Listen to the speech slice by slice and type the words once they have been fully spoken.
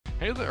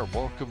Hey there,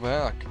 welcome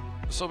back.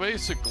 So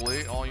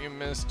basically, all you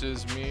missed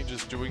is me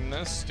just doing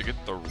this to get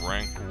the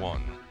rank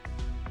 1.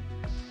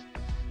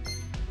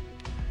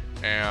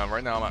 And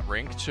right now I'm at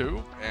rank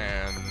 2,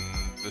 and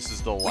this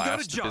is the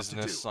last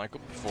business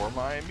cycle before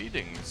my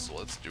meetings, so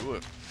let's do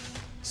it.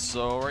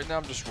 So right now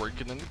I'm just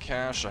raking in the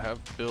cash. I have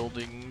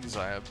buildings,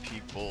 I have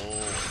people,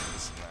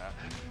 this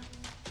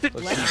and that.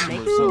 Let's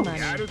make some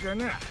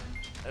money.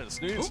 And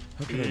sneeze.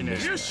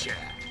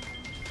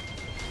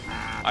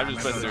 I've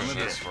just been doing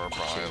this for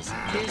probably Here's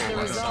the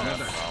result.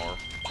 half an hour.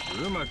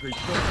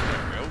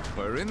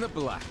 We're in the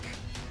black.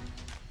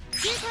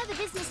 Here's how the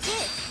business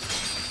did.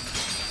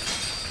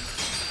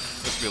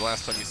 This will be the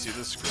last time you see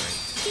this screen.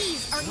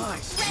 These are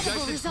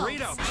incredible results.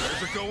 Great out there.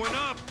 They're going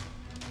up.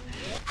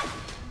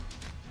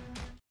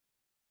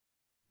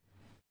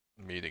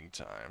 Meeting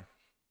time.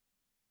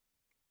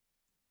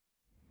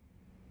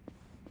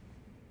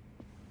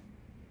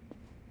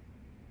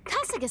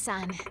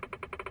 Kasuga-san.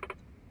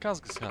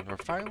 Kasuga-san, we're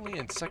finally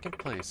in second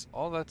place.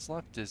 All that's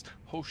left is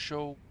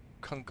Hosho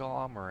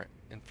Conglomerate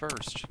in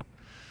first.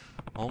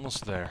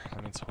 Almost there.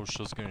 That means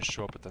Hosho's going to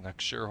show up at the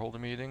next shareholder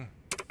meeting.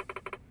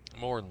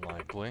 More than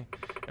likely.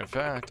 In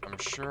fact, I'm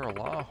sure a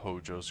lot of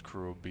Hojo's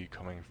crew will be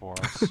coming for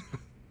us.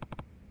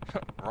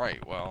 Right,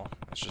 well,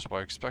 that's just what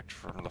I expect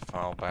from the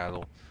final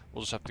battle.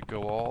 We'll just have to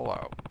go all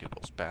out. Give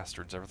those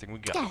bastards everything we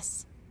got.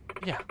 Yes.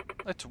 Yeah,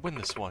 let's win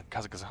this one,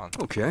 Kasuga-san.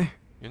 Okay.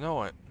 You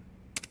know it.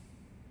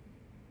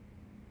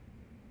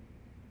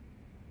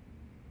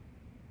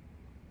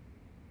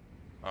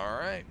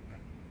 Alright.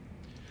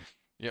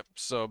 Yep,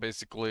 so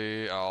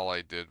basically all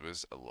I did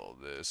was a little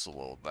this, a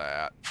little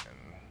that, and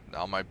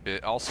now my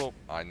bid. Also,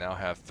 I now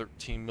have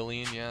 13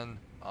 million yen.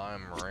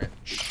 I'm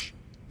rich.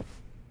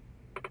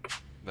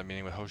 The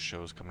meeting with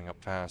Hosho is coming up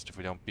fast. If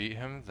we don't beat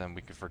him, then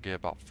we can forget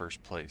about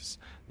first place.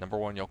 Number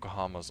 1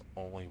 Yokohama's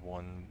only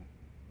one.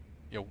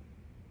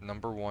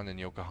 Number 1 in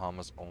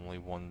Yokohama's only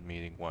one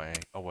meeting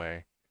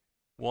away.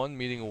 One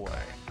meeting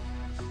away.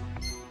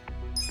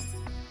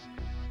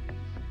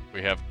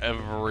 We have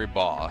every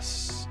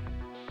boss.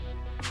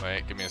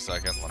 Wait, give me a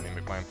second. Let me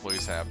make my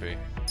employees happy.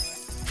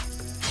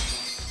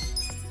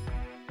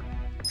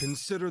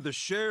 Consider the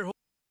shareholder.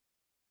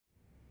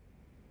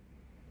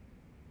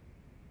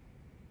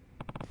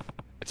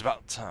 It's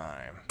about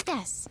time.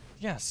 Yes.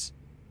 Yes.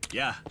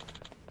 Yeah.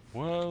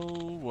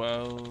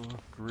 Well,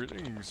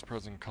 greetings,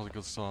 President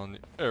Kasuga-san,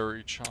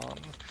 Eri-chan.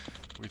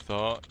 We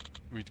thought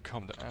we'd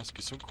come to ask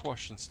you some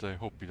questions today.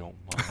 Hope you don't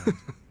mind.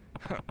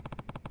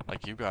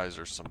 Like you guys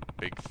are some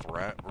big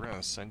threat. We're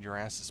gonna send your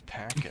asses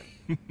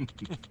packing.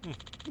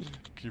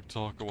 Keep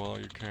talking while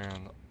you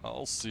can.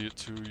 I'll see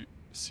it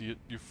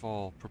you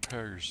fall.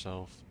 Prepare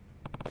yourself.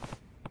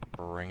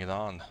 Bring it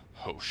on,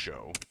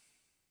 Hosho.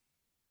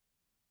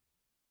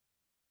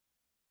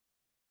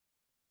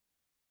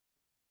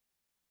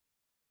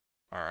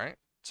 Alright,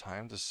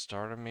 time to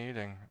start a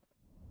meeting.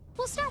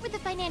 We'll start with the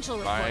financial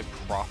report. My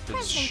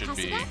profits should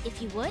President be Kasuga,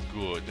 if you would.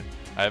 good.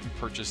 I haven't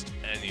purchased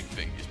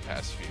anything these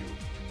past few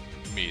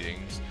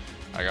meetings.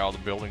 I got all the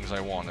buildings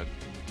I wanted.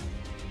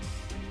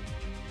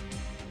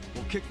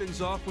 We'll kick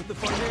things off with the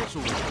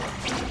financial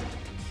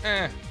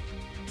report.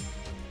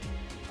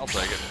 I'll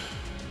take it.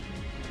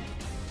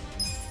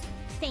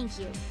 Thank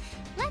you.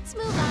 Let's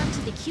move on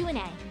to the Q&A.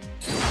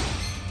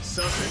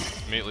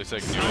 Immediately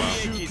take new out.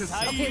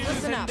 Okay,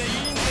 listen up. I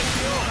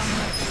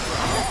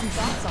got some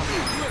thoughts on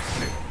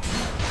that.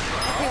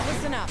 Okay,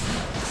 listen up.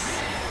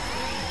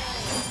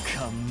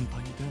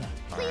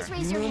 Please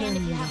raise your hand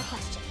if you have a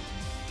question.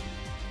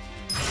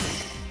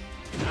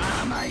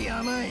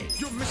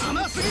 You're missing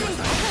nothing. I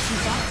got some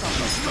thoughts on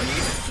that.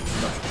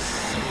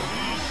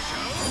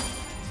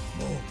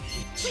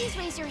 Please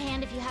raise your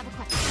hand if you have a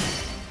question.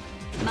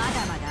 Now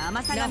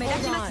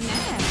hold on.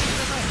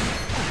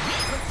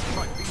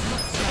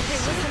 Okay,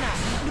 listen up.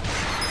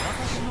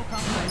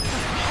 I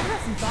got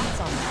some thoughts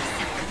on that.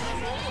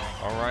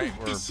 Alright,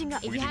 we're If you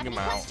weeding have them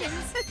any out.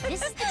 questions,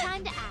 this is the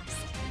time to ask.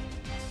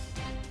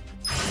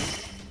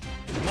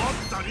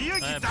 Okay,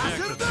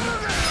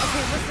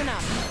 listen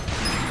up.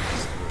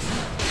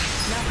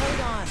 Now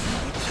hold on.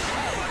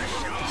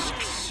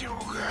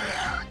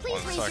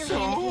 Please raise your second.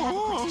 hand if you have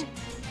a question.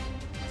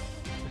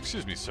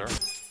 Excuse me, sir.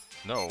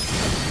 No.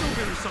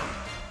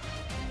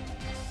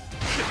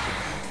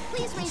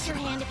 Please raise your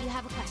hand if you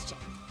have a question.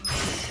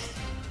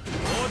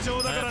 I got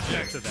some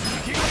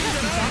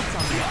thoughts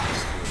on that.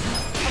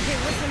 Okay,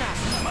 listen up.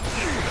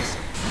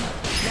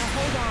 Now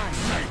hold on.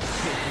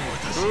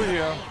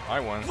 Booyah! I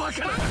won. That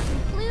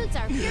concludes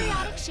our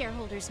periodic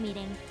shareholders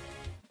meeting.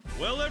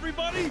 Well,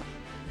 everybody,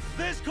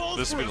 this calls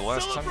This for will be the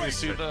last a time you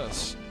see celebration.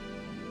 this.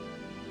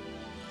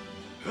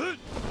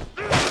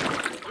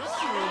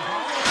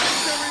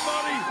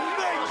 Everybody,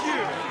 thank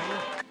you.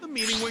 The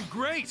meeting went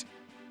great.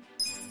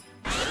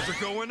 Shares are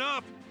going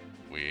up.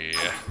 We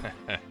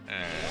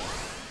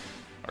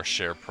our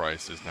share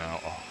price is now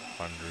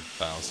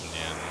 100,000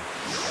 yen.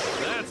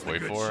 That's the Wait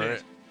good for shit.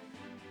 it.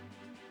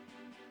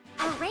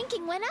 Our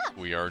ranking went up.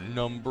 We are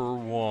number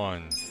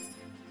 1.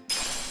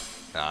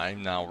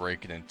 I'm now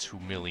raking in 2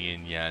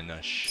 million yen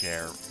a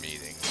share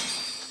meeting.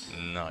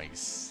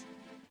 Nice.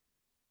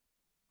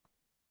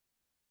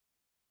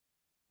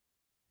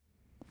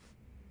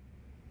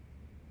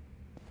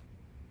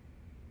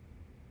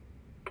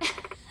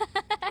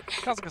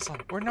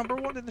 Kasuga-san, we're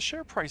 #1 in the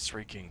share price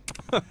ranking.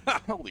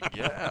 Holy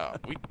yeah,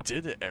 we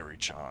did it,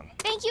 Eri-chan.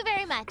 Thank you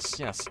very much.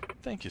 Yes,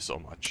 thank you so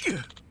much.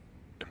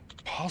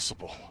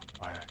 Impossible.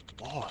 I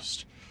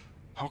lost.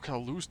 How can I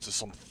lose to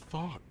some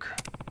thug?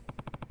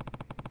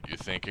 You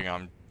thinking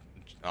I'm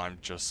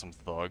just some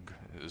thug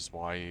is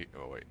why...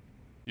 Oh, wait.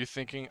 You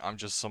thinking I'm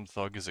just some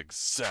thug is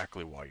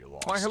exactly why you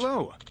lost. Why,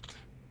 hello.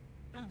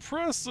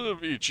 Impressive,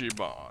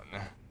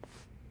 Ichiban.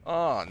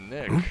 Ah,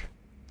 Nick.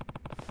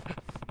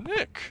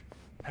 Nick,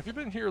 have you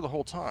been here the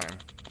whole time?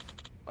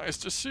 Nice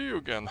to see you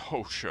again,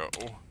 Hosho.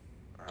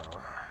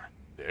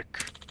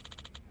 Nick.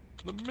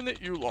 The minute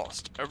you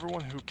lost,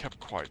 everyone who kept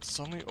quiet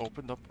suddenly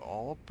opened up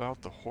all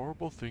about the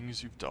horrible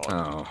things you've done.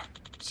 Oh.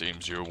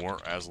 Seems you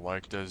weren't as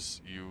liked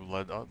as you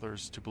led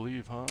others to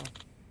believe, huh?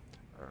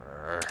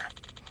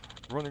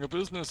 Running a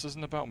business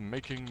isn't about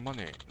making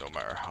money. No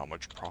matter how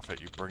much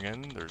profit you bring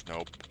in, there's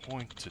no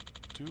point to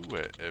do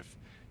it if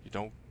you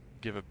don't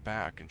give it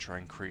back and try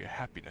and create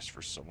happiness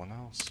for someone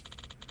else.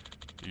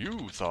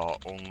 You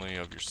thought only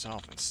of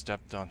yourself and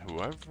stepped on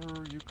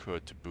whoever you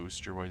could to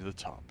boost your way to the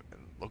top,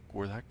 and look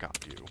where that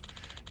got you.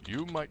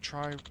 You might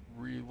try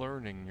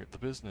relearning the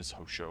business,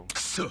 Hosho.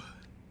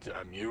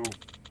 Damn you.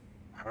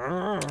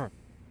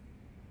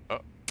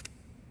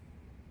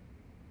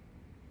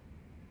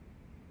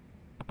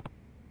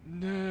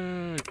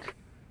 Nick.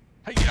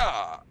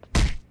 Hiya!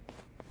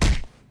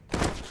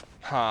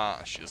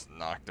 Ha, she just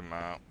knocked him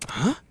out.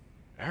 Huh?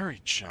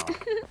 Eri-chan.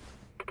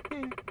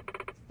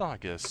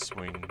 Thought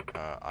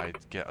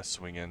I'd get a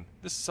swing in.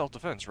 This is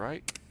self-defense,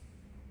 right?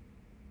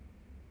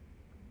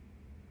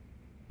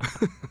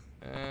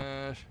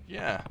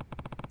 Yeah.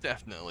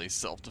 Definitely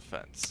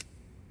self-defense.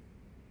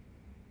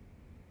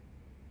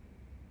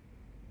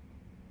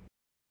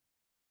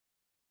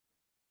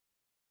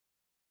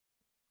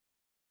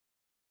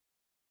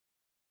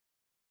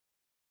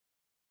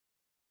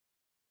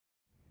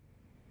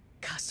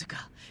 Kasuga,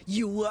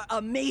 you were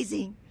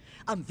amazing.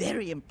 I'm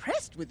very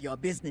impressed with your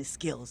business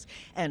skills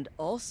and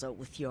also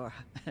with your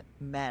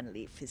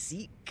manly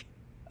physique.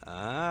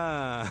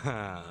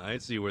 Ah, I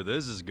see where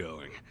this is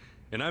going.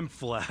 And I'm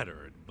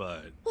flattered,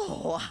 but...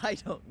 Oh, I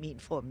don't mean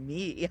for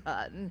me,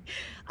 hon.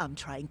 I'm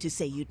trying to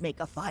say you'd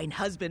make a fine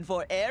husband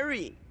for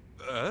Eri.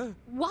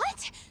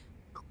 What?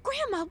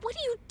 Grandma, what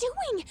are you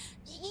doing?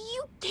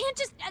 You can't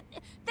just...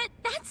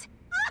 that's...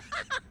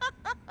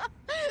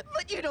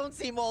 But you don't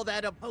seem all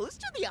that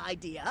opposed to the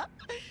idea.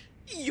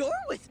 You're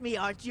with me,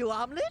 aren't you,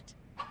 Omelet?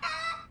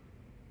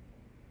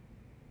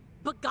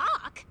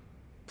 Bagak?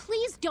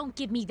 Please don't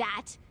give me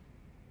that.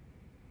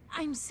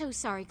 I'm so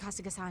sorry,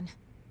 Kasuga-san.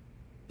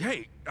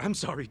 Hey, I'm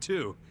sorry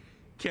too.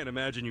 Can't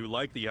imagine you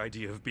like the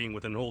idea of being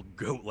with an old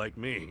goat like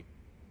me.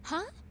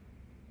 Huh?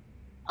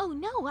 Oh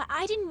no,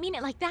 I didn't mean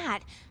it like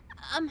that.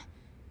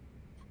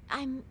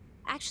 I'm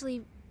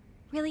actually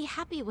really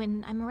happy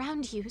when I'm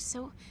around you,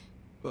 so...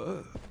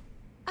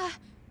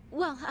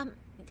 well,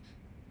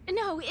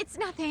 no, it's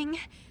nothing.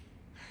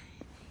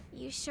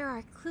 You sure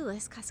are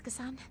clueless,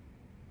 Kasuga-san.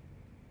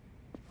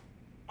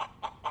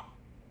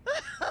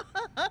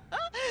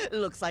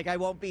 Looks like I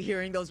won't be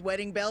hearing those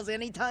wedding bells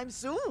anytime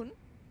soon.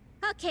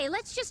 Okay,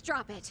 let's just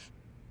drop it.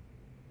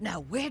 Now,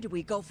 where do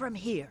we go from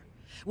here?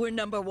 We're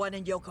 #1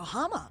 in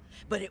Yokohama,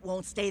 but it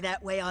won't stay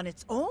that way on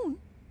its own.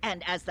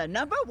 And as the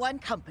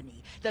 #1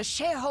 company, the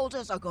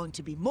shareholders are going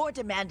to be more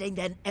demanding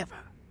than ever.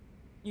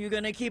 You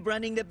gonna keep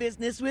running the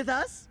business with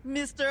us,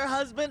 Mr.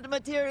 Husband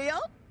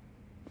Material?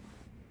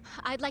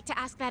 I'd like to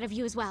ask that of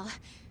you as well.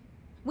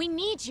 We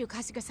need you,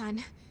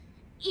 Kasuga-san.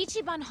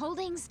 Ichiban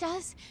Holdings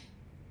does,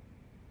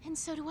 and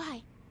so do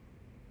I.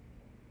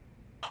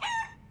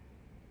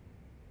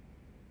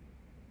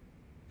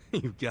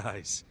 You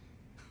guys.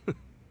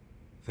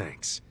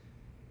 Thanks.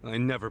 I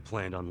never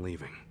planned on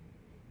leaving.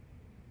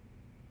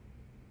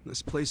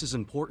 This place is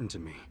important to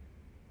me.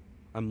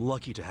 I'm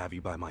lucky to have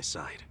you by my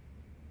side.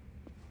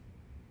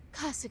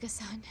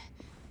 Kasuga-san.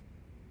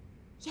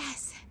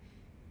 Yes,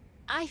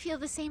 I feel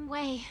the same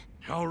way.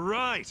 All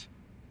right!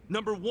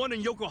 #1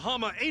 in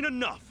Yokohama ain't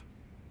enough!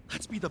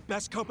 Let's be the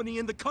best company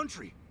in the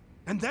country!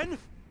 And then,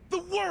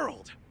 the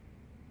world!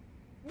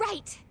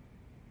 Right!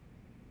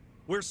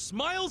 Where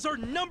smiles are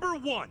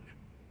 #1!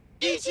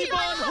 Ichiban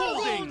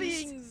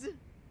Holdings!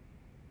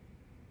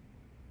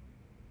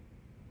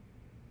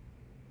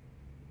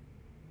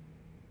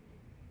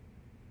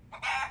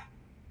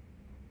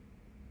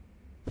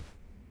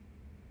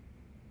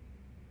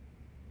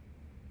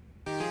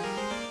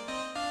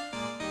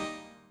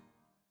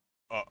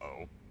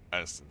 Uh-oh.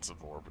 Essence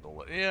of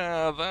orbital.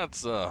 Yeah,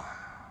 that's, I'll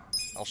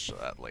show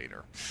that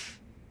later.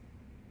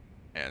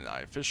 And I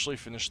officially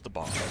finished the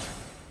boss.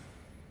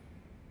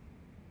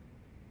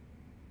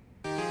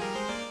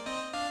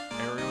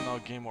 Eri will now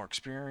gain more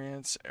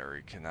experience.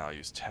 Eri can now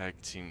use Tag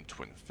Team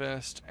Twin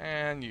Fist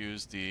and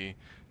use the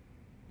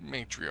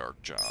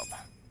Matriarch job.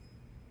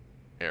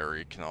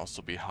 Eri can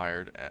also be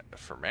hired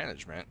for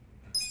management.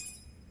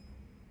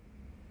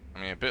 I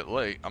mean, a bit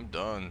late. I'm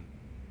done.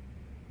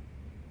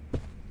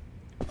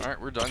 Alright,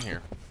 we're done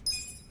here.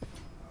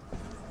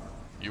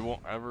 You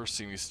won't ever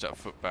see me step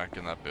foot back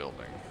in that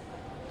building.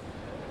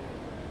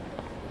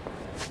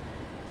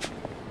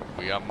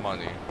 We got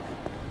money.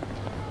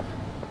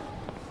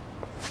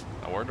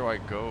 Now where do I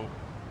go?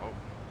 Oh,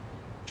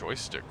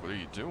 joystick, what are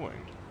you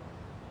doing?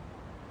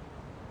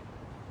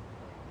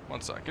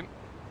 1 second.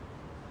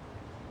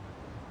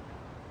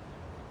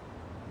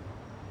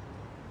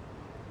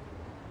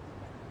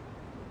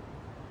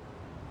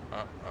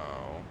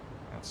 Uh-oh.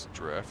 That's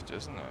drift,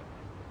 isn't it?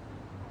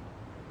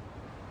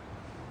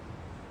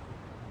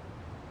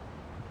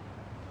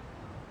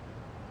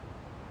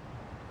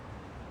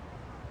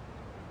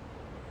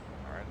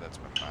 Alright, that's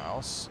my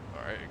mouse.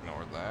 Alright,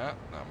 ignore that.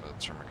 Now I'm going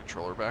to turn my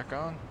controller back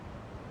on.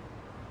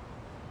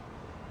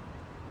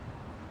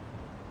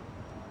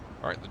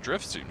 Alright, the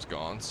drift seems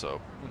gone,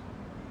 so...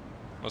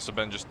 Must have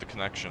been just the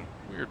connection.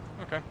 Weird.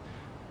 Okay.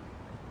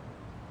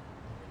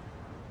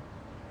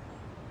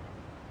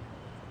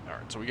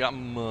 Alright, so we got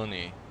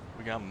money.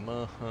 We got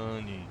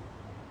money.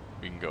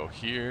 We can go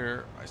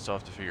here. I still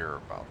have to figure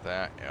about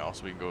that. And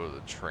also we can go to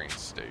the train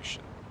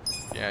station.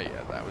 Yeah,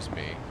 that was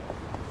me.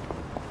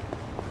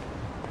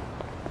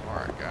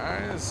 Alright,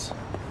 guys.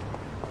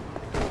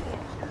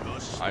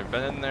 I've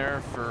been in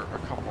there for a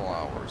couple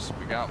hours.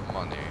 We got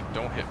money.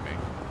 Don't hit me.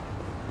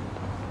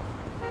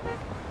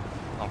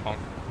 Punk.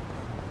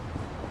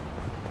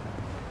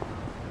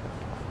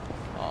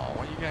 Oh,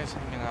 why are you guys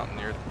hanging out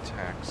near the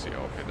taxi?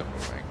 Okay, they're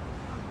moving.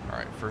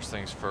 Alright, first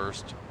things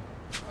first.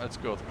 Let's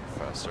go with the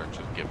professor and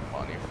just get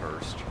money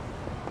first.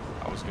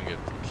 I was gonna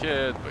get the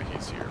kid, but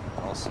he's here.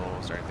 Also,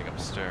 is there anything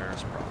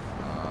upstairs? Probably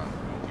not.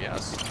 Oh,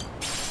 yes.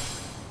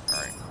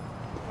 Alright.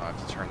 I'll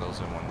have to turn those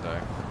in one day.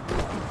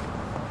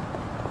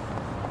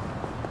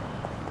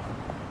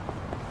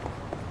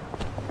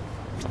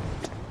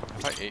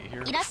 Have I ate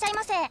here?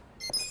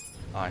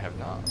 I have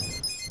not.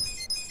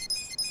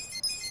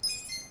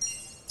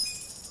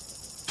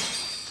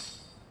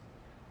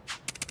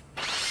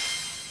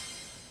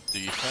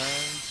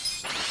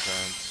 Defense,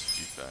 defense,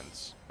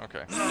 defense.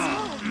 Okay. So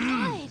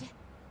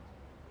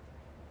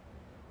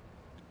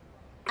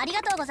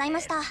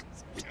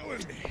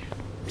good.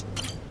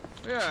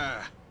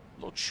 Yeah.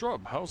 Lord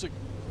Shrub, how's it?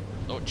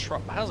 Lord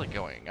Shrub, how's it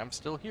going? I'm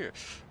still here.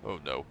 Oh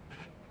no.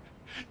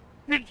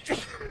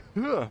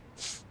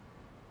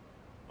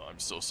 I'm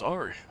so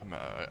sorry.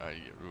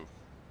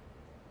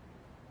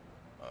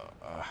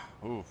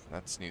 Ooh,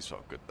 that sneeze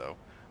felt good though.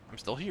 I'm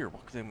still here,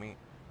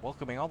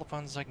 welcoming all the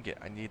funds I can get.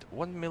 I need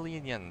 1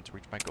 million yen to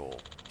reach my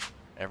goal.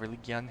 Every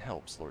yen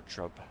helps, Lord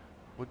Shrub.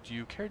 Would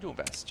you care to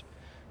invest?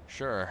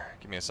 Sure,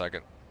 give me a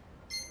second.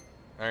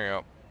 There you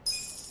go.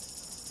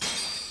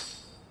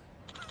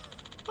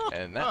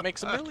 And that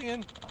makes 1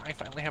 million. I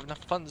finally have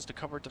enough funds to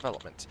cover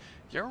development.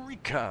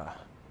 Eureka!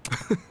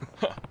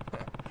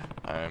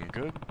 I'm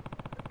good.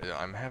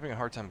 I'm having a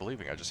hard time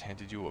believing I just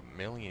handed you 1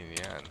 million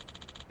yen.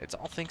 It's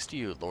all thanks to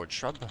you, Lord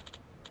Shrub.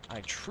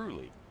 I'm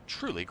truly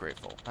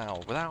grateful. Now,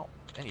 without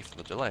any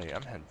further delay,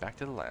 I'm heading back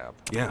to the lab.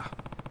 Yeah.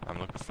 I'm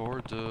looking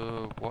forward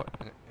to what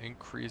an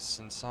increase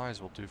in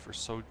size will do for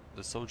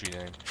the Soji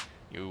name.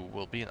 You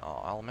will be in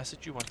awe. I'll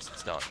message you once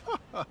it's done.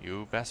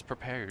 You best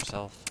prepare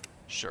yourself.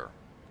 Sure.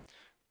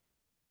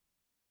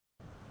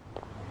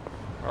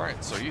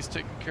 Alright, so he's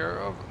taken care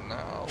of.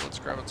 Now, let's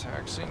grab a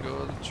taxi and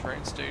go to the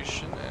train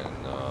station and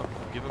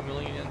give 1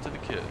 million yen to the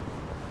kid.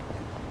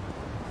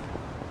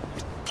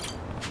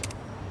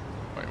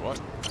 Wait,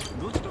 what?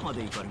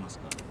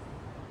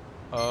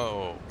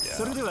 Oh, yeah.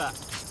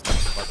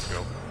 Let's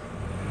go.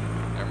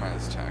 Never mind,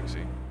 it's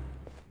taxi.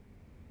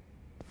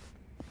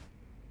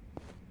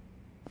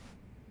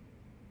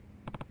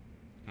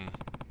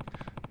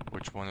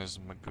 Which one is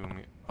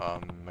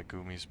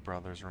Megumi's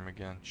brother's room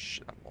again?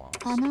 Shit, I'm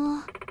lost.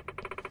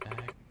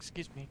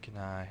 Excuse me, can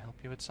I help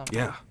you with something?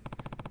 Yeah.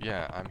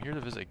 Yeah, I'm here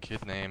to visit a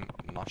kid named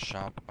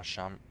Masashi.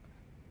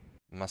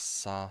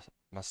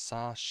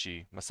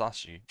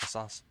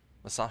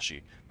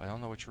 But I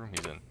don't know which room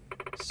he's in.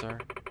 Sir,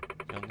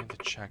 you'll need to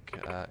check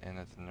in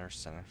at the nurse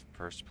center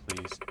first,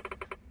 please.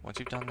 Once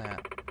you've done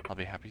that, I'll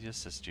be happy to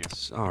assist you.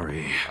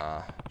 Sorry.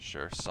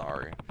 Sure,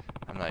 sorry.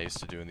 I'm not used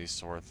to doing these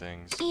sort of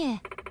things. Yeah.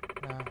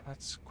 No,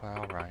 that's quite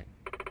alright.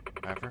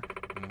 However,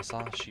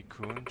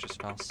 Masashi-kun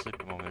just fell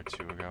asleep a moment or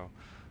two ago,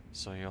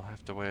 so you'll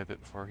have to wait a bit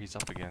before he's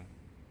up again.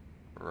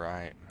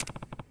 Right.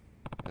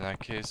 In that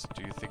case,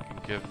 do you think you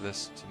can give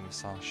this to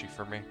Masashi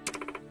for me?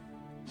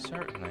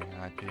 Certainly,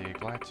 I'd be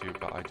glad to,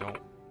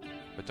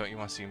 but don't you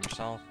want to see him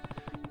yourself?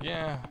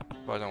 Yeah,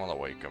 but I don't want to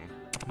wake him.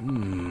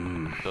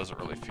 Doesn't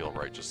really feel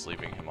right just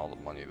leaving him all the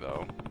money,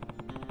 though.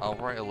 I'll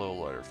write a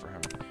little letter for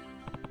him.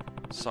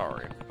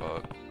 Sorry,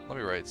 but let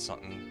me write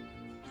something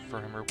for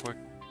him real quick.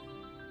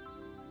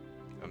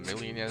 1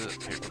 million yen in a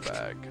paper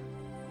bag.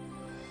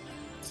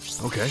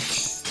 Okay.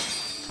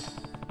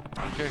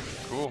 Okay,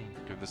 cool.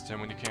 Give this to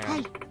him when you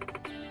can.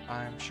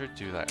 I'm sure to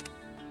do that.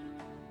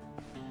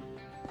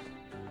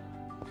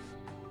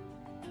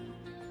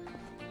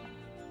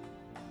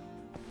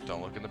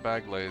 Don't look in the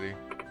bag, lady.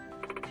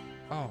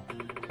 Oh,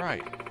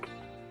 right.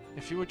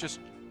 If you would just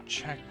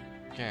check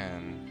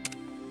in.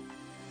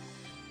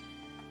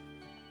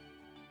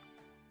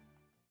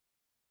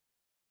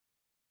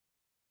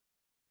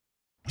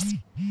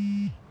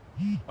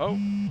 Oh.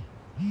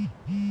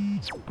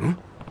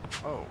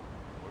 Oh.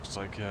 Looks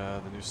like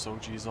the new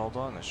Soji is all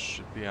done. It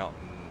should be out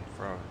in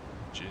front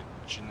of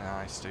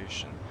Jinai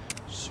Station.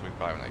 Just swing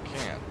by when I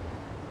can.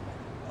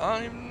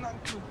 I'm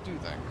not going to do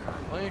that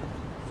currently,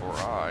 for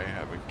I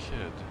have a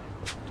kid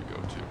to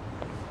go to.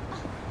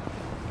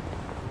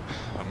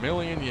 A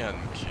million yen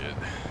kid.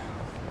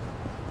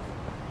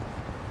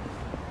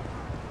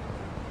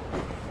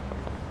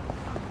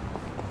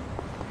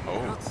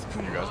 Oh,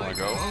 you guys want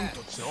to go?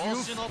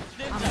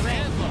 I'm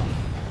ready.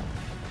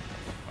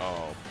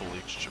 Oh,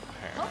 Bleach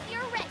Japan. Hope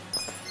you're ready.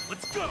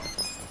 Let's go!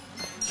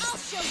 I'll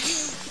show you.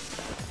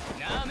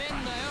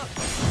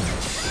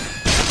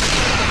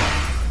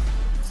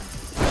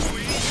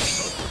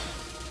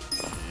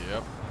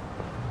 Yep.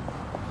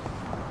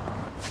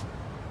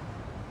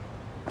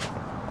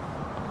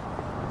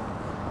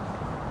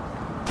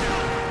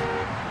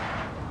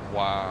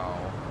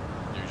 Wow.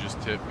 You just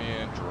hit me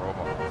and drove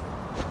off.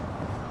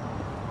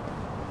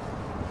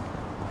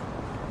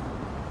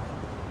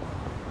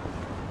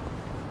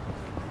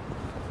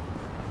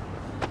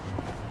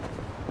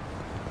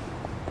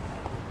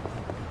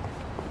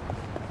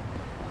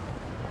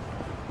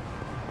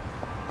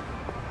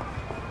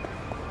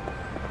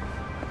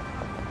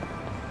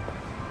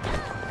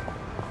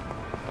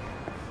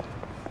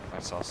 I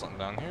saw something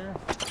down here.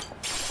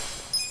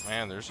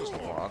 Man, there's just a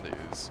lot of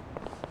these.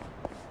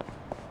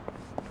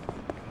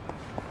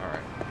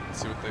 Alright,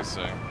 let's see what they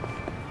say.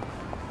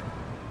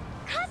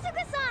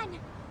 Kasuga-san!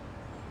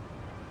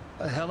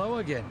 Hello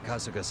again,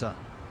 Kasuga-san.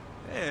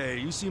 Hey,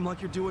 you seem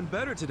like you're doing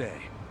better today.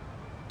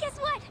 Guess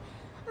what?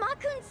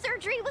 Makun's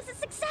surgery was a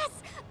success.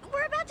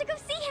 We're about to go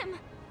see him.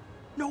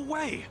 No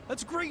way!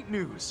 That's great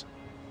news!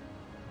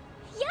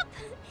 Yep.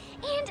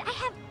 And I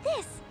have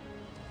this.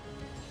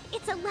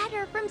 It's a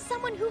letter from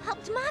someone who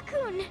helped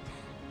Makun.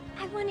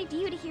 I wanted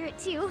you to hear it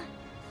too.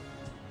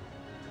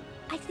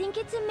 I think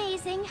it's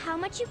amazing how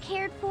much you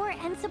cared for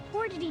and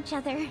supported each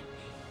other.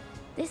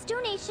 This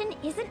donation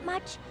isn't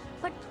much,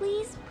 but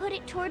please put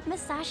it toward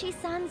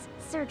Masashi-san's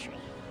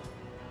surgery.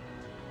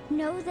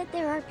 Know that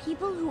there are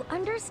people who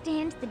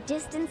understand the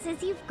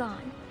distances you've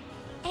gone,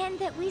 and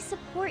that we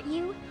support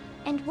you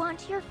and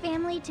want your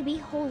family to be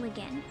whole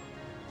again.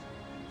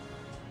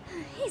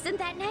 Isn't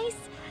that nice?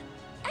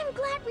 I'm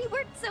glad we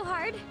worked so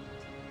hard.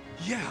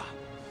 Yeah,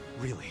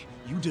 really,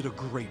 you did a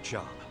great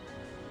job.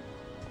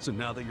 So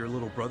now that your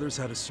little brother's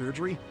had a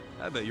surgery,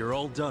 I bet you're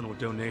all done with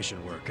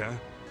donation work, huh?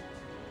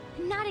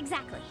 Not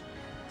exactly.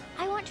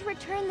 I want to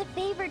return the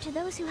favor to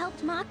those who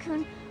helped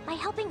Makun by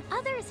helping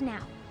others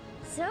now.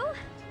 So,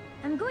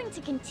 I'm going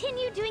to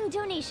continue doing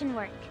donation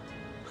work.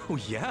 Oh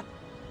yeah?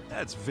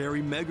 That's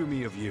very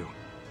Megumi of you.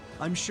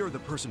 I'm sure the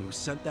person who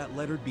sent that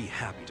letter'd be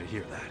happy to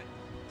hear that.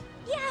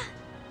 Yeah.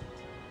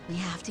 We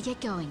have to get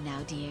going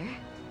now, dear.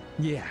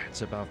 Yeah,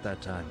 it's about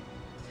that time.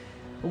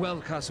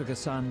 Well,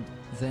 Kasuga-san,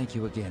 thank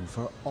you again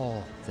for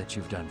all that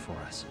you've done for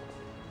us.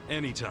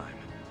 Anytime.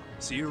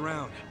 See you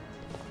around.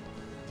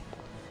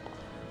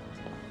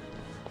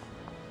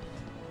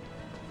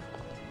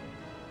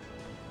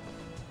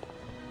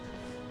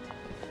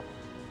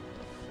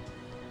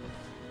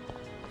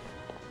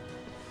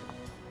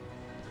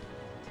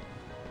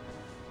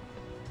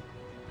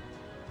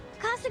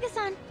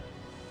 Kasuga-san,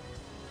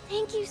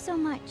 thank you so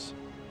much.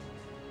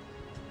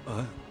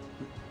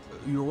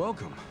 You're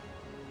welcome.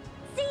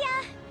 See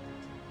ya!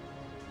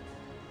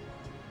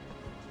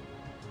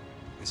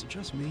 Is it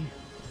just me?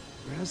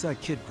 Or has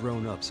that kid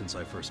grown up since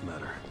I first met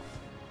her?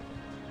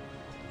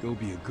 Go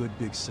be a good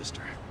big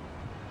sister.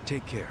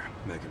 Take care,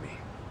 Megumi.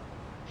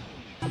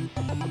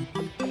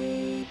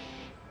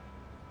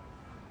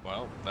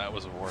 Well, that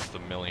was worth a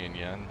million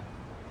yen.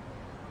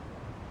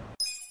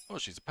 Oh,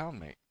 she's a pound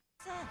mate.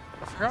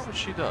 I forgot what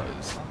she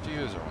does. I'll have to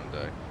use her one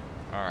day.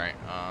 Alright,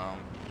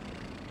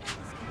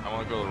 I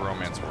want to go to the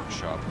romance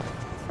workshop.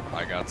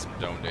 I got some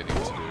donating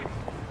to do.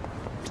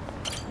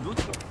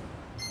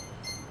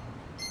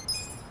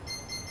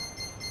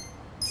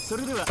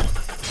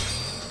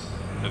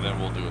 And then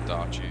we'll do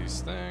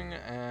Adachi's thing,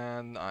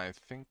 and I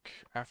think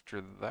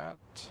after that,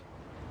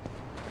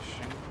 I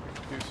should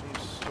do some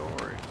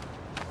story.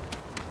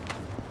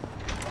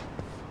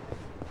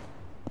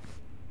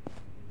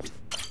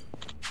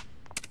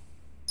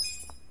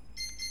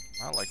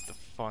 I like to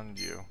fund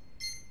you.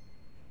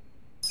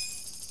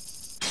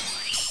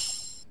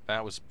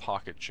 That was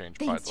pocket change,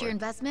 by Thanks the to your way.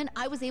 investment,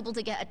 I was able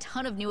to get a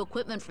ton of new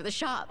equipment for the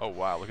shop. Oh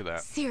wow, look at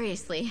that.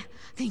 Seriously,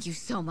 thank you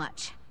so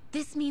much.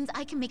 This means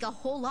I can make a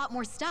whole lot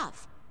more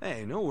stuff.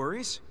 Hey, no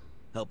worries.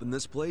 Helping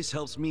this place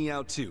helps me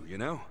out too, you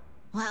know?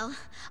 Well,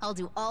 I'll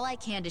do all I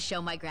can to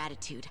show my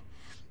gratitude.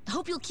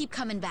 Hope you'll keep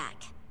coming back.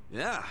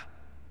 Yeah.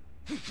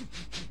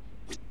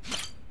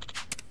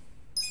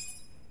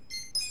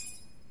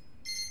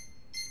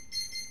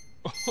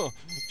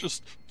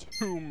 Just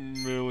 2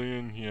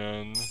 million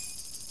yen.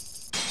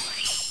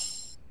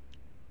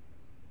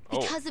 Oh,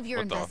 Because of your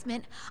what the-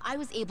 investment, I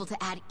was able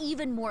to add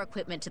even more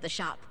equipment to the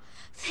shop.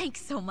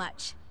 Thanks so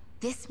much.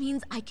 This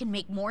means I can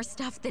make more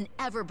stuff than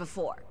ever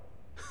before.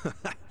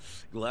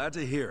 Glad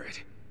to hear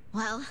it.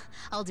 Well,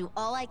 I'll do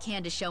all I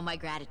can to show my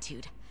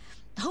gratitude.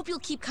 Hope you'll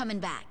keep coming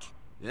back.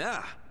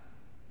 Yeah.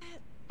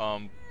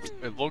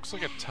 It looks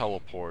like a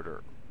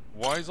teleporter.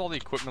 Why does all the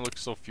equipment look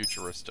so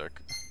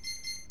futuristic?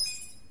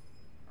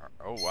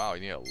 Oh wow,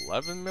 you need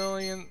 11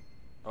 million?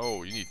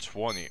 Oh, you need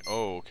 20.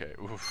 Oh, okay.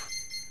 Oof.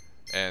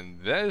 And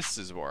this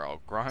is where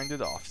I'll grind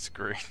it off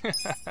screen.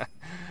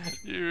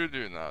 You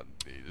do not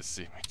need to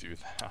see me do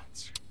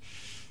that.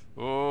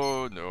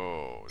 Oh,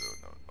 no.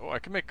 Oh, I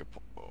can make a...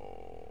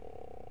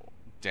 Oh,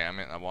 damn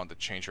it, I wanted to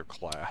change her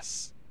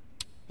class.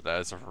 But that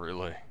is a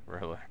really,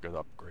 really good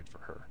upgrade for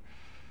her.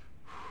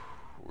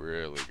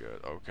 Really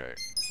good. Okay.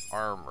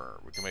 Armor.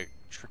 We can make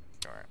trick...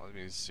 Alright, let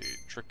me see.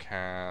 Trick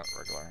hat,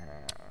 regular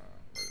hat...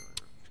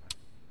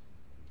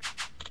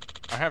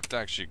 I have to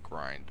actually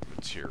grind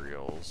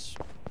materials,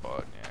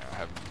 but yeah, I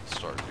haven't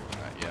started doing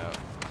that yet.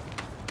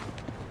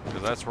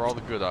 Because that's where all the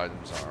good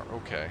items are.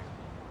 Okay.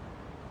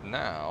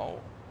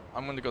 Now,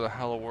 I'm going to go to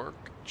Hello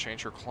Work,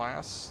 change her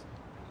class.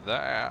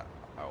 That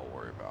I will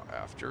worry about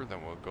after,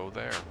 then we'll go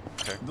there.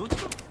 Okay.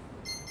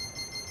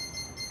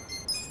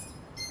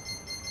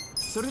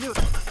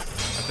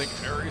 I think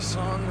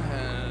Ari-san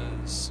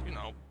has, you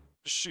know,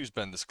 she's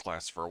been in this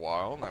class for a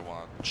while, and I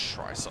want to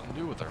try something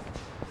new with her.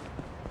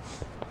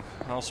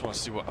 I also want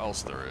to see what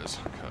else there is,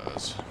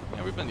 because, you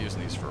know, we've been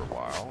using these for a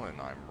while,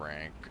 and I'm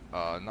rank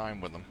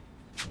 9 with them.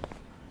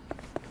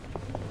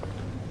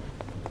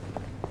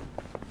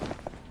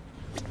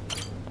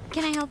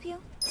 Can I help you?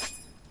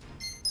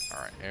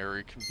 Alright,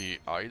 Ari can be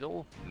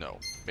idle? No.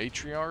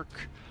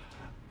 Matriarch?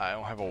 I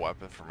don't have a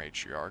weapon for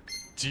Matriarch.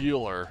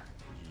 Dealer?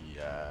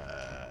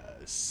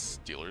 Yes.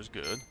 Dealer's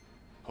good.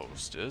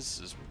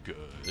 Hostess is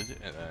good,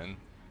 and then...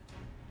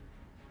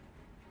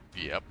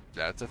 Yep,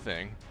 that's a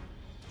thing.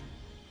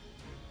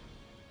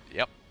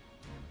 Yep.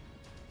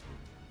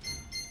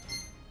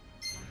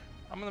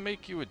 I'm gonna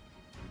make you a...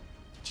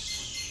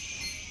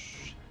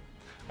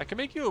 I can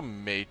make you a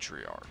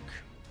matriarch.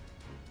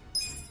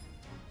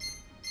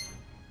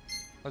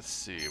 Let's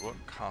see, what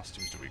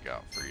costumes do we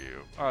got for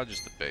you?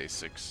 Just the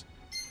basics.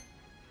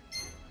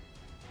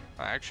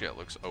 Actually, that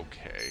looks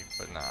okay,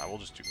 but nah, we'll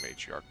just do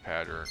matriarch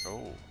pattern.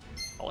 Oh,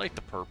 I like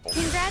the purple.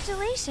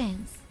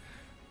 Congratulations.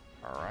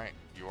 Alright,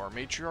 you are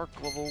matriarch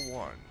level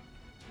 1.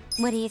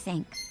 What do you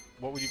think?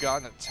 What would you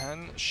got at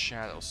 10?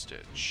 Shadow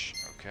Stitch.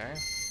 Okay.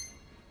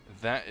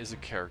 That is a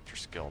character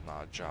skill,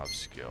 not a job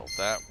skill.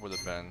 That would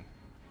have been...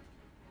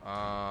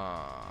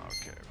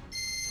 okay.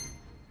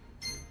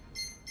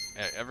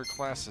 Yeah, every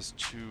class has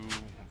 2...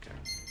 Okay.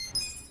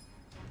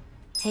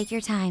 Take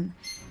your time.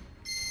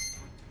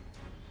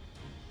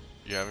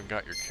 You haven't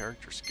got your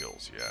character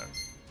skills yet.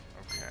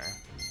 Okay.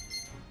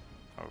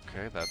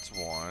 Okay, that's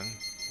one.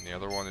 And the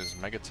other one is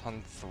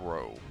Megaton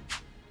Throw.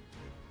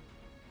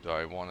 Do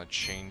I want to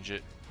change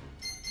it?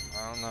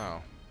 I don't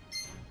know.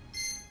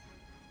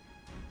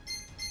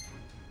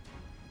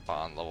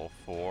 Bond level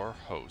 4,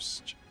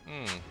 host.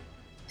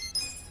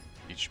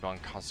 Ichiban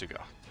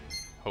Kasuga,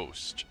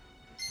 host.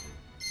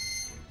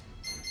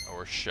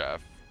 Or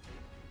chef.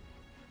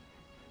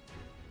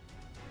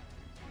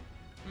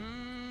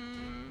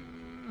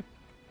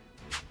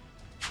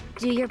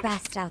 Do your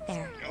best out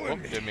there. Oh,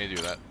 didn't mean to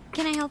do that.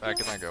 Can I help Back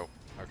you? and I go.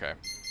 Okay.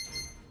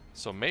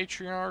 So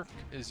matriarch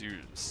is your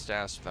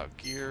status without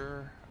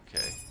gear.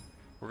 Okay.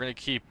 We're gonna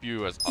keep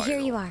you as idle. Here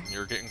you are.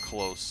 You're getting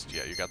close.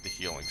 Yeah, you got the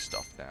healing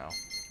stuff now.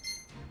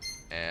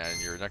 And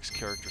your next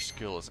character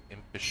skill is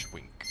Impish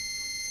Wink.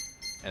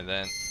 And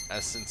then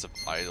Essence of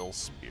Idle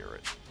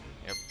Spirit.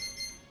 Yep.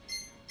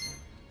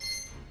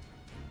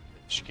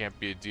 She can't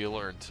be a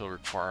dealer until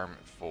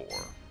requirement 4.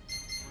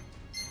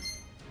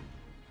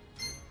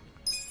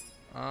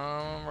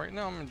 Right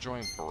now I'm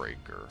enjoying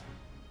Breaker.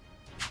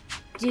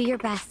 Do your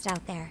best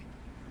out there.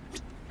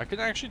 I could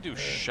actually do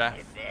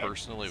chef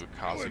personally with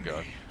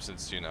Kasuga,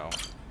 since, you know.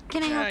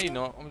 Can I Yeah, help you you?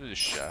 know what? I'm gonna do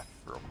chef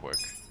real quick.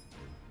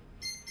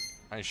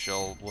 I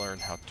shall learn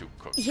how to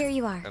cook. Here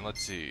you are. And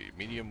let's see,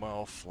 medium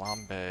well,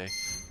 flambe,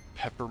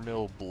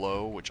 peppermill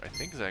blow, which I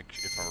think is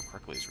actually, if I remember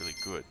correctly, is really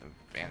good.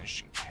 The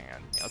vanishing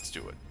pan. Yeah, let's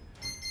do it.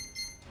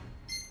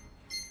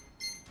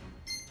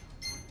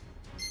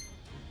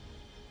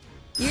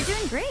 You're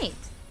doing great.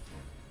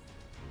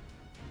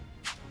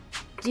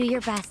 Do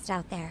your best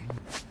out there.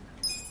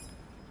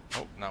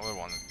 Oh, not what I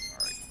wanted.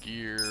 Alright,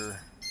 gear.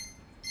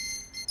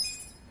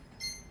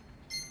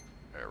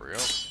 There we go.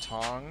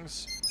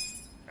 Tongs.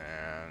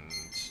 And...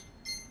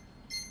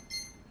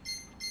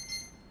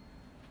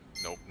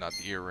 Nope, not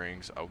the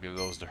earrings. I'll give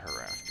those to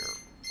her after.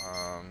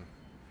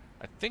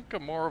 I think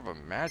I'm more of a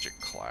magic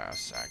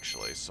class,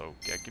 actually. So,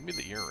 yeah, give me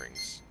the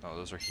earrings. No,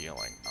 those are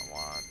healing. I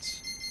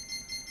want...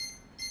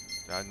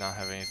 Do I not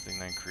have anything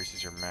that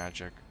increases your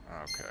magic?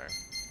 Okay.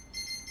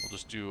 We'll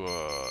just do,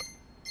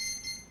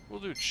 we'll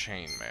do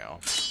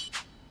chainmail.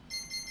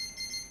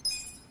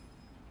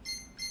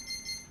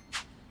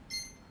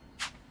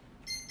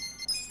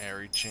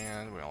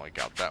 Ari-chan, we only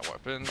got that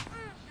weapon.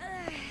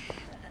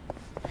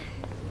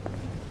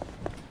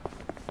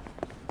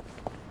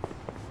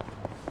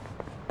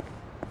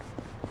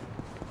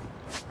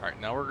 Alright,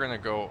 now we're gonna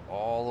go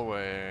all the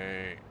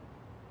way...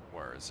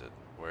 Where is it?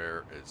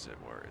 Where is it?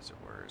 Where is it?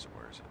 Where is it?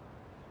 Where is it?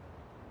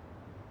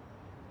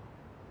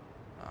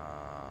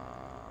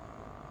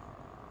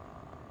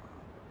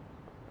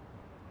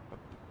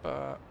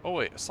 Oh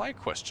wait, a side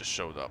quest just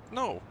showed up.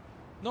 No!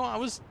 No, I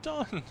was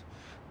done!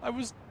 I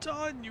was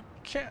done! You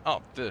can't...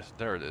 Oh,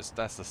 there it is.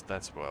 That's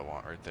what I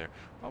want right there.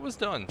 I was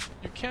done.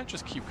 You can't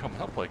just keep coming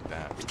up like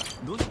that.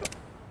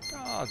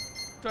 God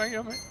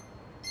damn it.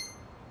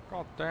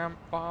 God damn it,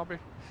 Bobby.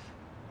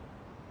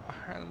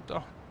 I am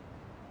done.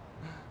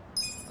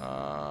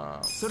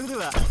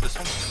 This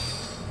one?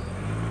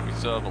 We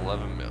still have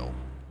 11 mil.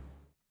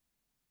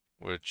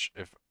 Which,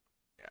 if...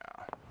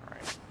 Yeah,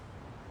 alright.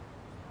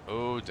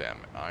 Oh, damn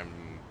it.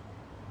 I'm...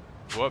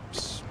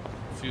 Whoops.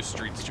 A few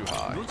streets too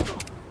high.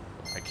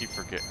 I keep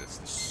forgetting it's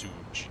the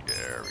Suji.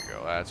 There we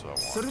go. That's what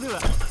I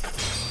want.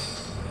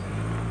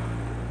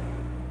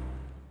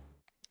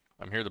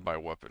 I'm here to buy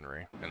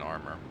weaponry and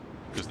armor.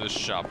 Because this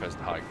shop has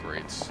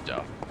high-grade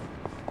stuff.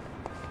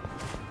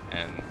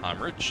 And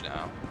I'm rich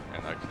now.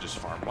 And I can just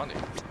farm money.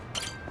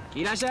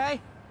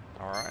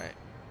 Alright.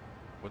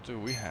 What do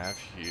we have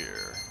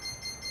here?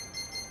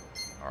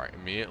 Alright,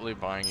 immediately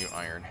buying you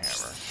Iron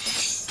Hammer.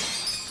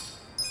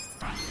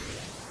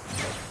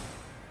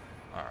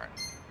 Alright.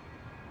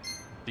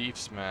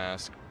 Thief's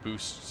Mask,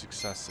 boosts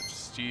excessive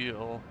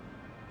steel.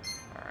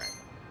 Alright.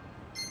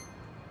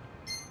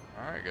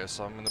 Alright, guess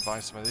I'm gonna buy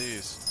some of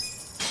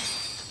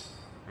these.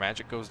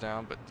 Magic goes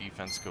down, but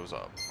defense goes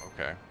up.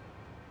 Okay.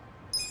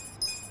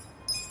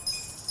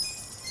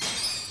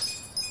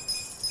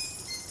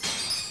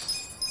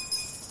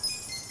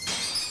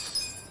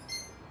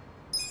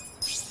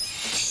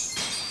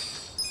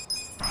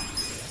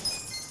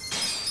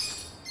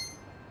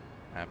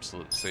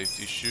 Absolute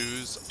safety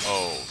shoes.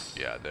 Oh,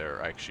 yeah,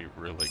 they're actually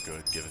really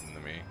good given to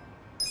me.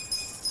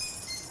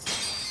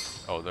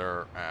 Oh,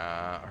 they're,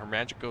 her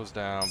magic goes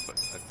down, but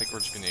I think we're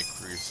just gonna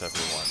increase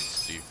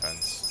everyone's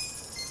defense.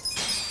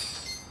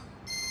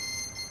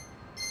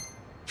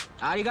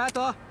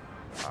 Arigato.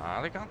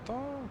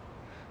 Arigato.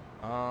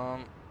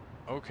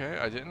 Okay,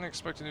 I didn't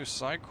expect a new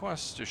side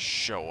quest to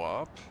show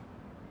up.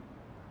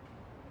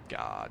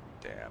 God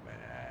damn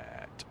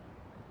it.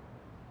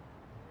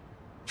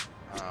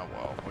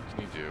 Well, what can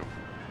you do?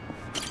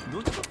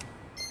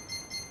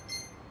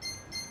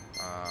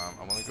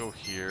 I want to go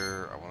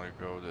here. I want to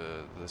go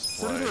to this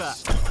place.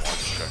 I want to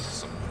check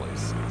some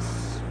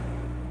places.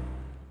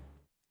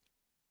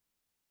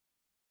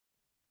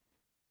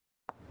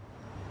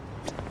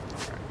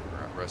 Alright,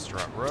 we're at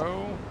Restaurant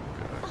Row.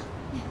 Good.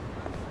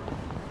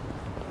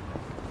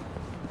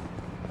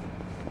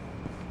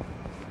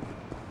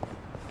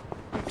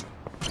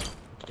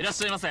 いらっ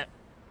しゃいませ。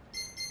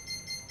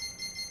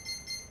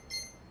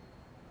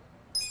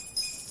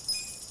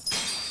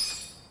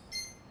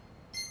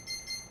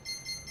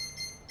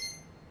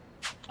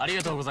あり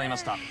がとうございま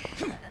した。あり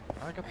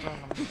がとうござい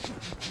まし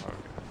た。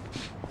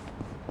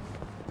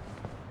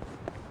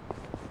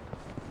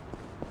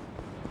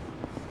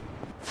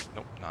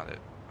Nope, not it.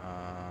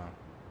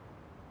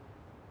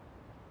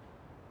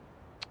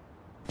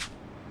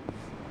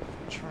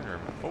 I'm trying to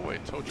remember. Oh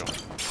wait, Tojo.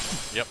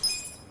 Yep.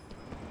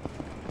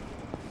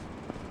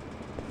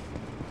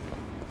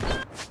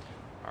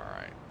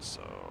 Alright,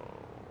 so...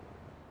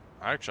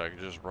 Actually, I could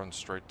just run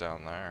straight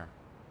down there.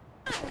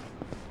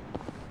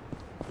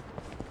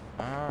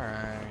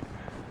 Alright.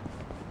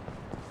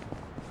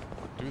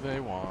 What do they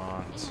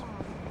want?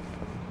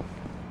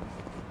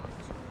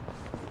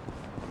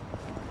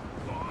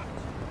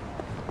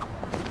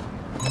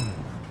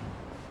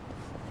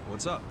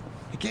 What's up?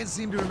 I can't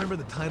seem to remember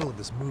the title of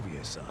this movie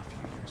I saw a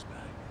few years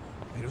back.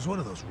 It was one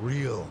of those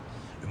real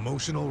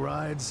emotional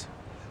rides,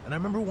 and I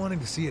remember wanting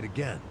to see it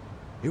again.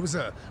 It was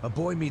a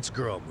boy meets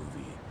girl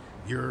movie.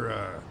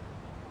 Or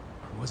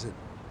was it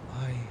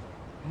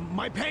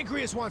My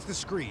pancreas wants to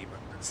scream.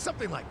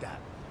 Something like that.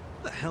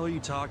 What the hell are you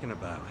talking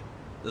about?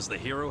 Does the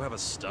hero have a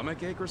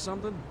stomach ache or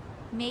something?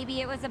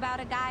 Maybe it was about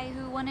a guy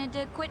who wanted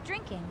to quit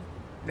drinking.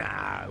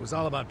 Nah, it was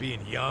all about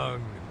being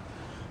young.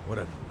 What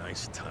a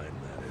nice time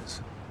that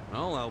is.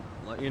 Well, I'll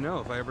let you know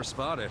if I ever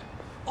spot it.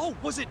 Oh,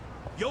 was it,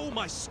 yo,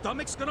 my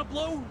stomach's gonna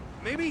blow?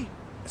 Maybe?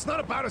 It's not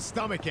about a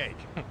stomach ache.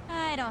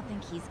 I don't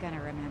think he's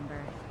gonna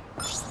remember.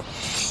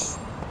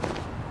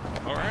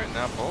 Alright,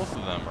 now both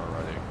of them are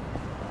ready.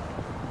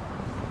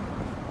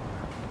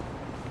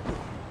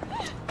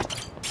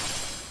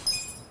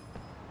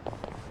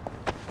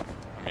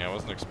 I mean, I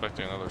wasn't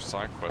expecting another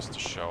side quest to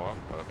show up,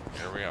 but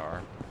here we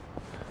are.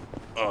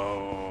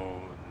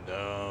 Oh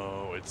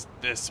no, it's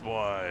this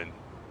one.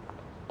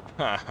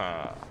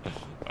 Haha.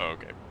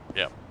 Okay,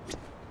 yep.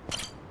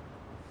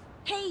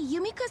 Hey,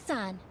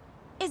 Yumiko-san.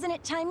 Isn't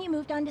it time you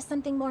moved on to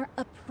something more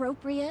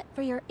appropriate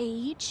for your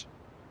age?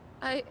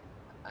 I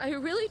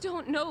really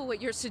don't know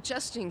what you're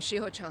suggesting,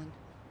 Shiho-chan.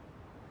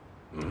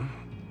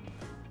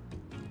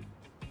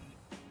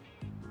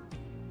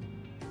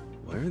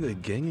 are they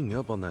ganging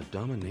up on that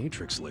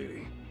dominatrix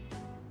lady?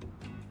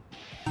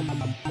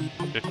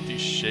 50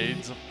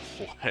 Shades of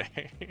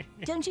Play.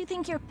 Don't you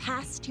think you're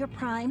past your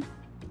prime?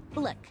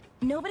 Look,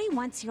 nobody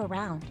wants you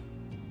around.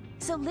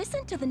 So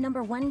listen to the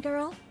 #1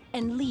 girl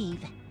and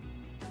leave.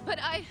 But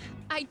I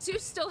do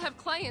still have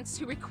clients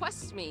who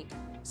request me.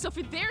 So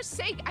for their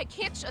sake, I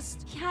can't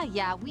just...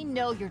 Yeah, we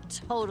know you're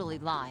totally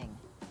lying.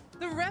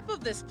 The rep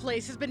of this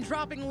place has been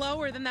dropping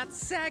lower than that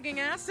sagging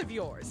ass of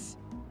yours.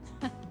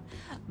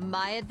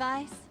 My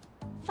advice?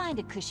 Find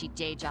a cushy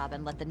day job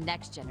and let the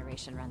next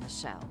generation run the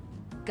show.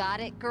 Got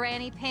it,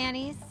 Granny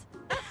Panties?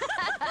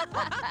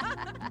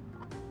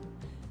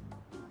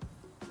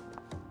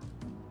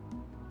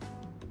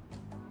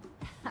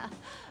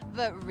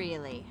 But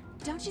really,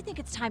 don't you think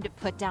it's time to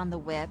put down the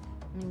whip?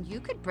 I mean, you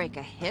could break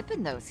a hip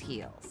in those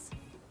heels.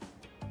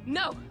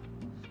 No!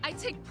 I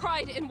take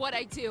pride in what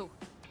I do.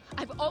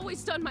 I've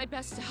always done my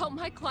best to help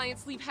my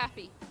clients leave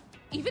happy,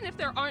 even if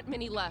there aren't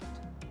many left.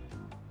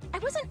 I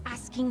wasn't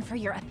asking for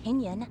your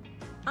opinion.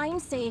 I'm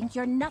saying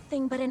you're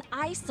nothing but an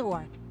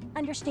eyesore.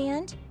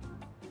 Understand?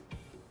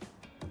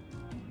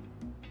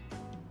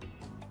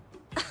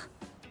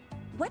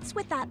 What's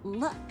with that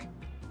look?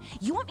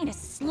 You want me to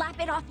slap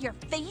it off your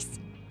face?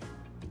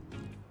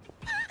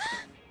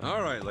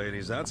 All right,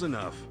 ladies, that's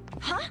enough.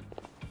 Huh?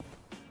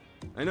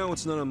 I know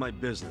it's none of my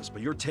business,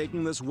 but you're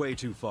taking this way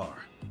too far.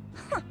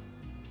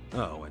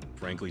 Oh, and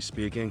frankly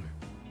speaking,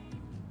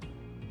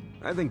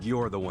 I think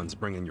you're the ones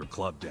bringing your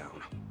club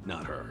down,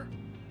 not her.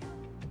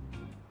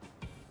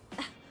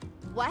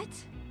 What?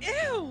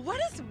 Ew, what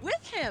is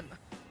with him?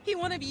 He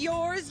one of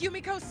yours,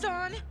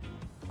 Yumiko-san?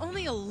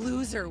 Only a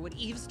loser would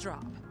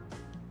eavesdrop.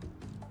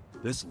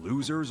 This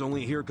loser's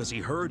only here because he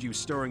heard you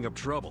stirring up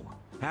trouble.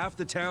 Half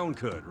the town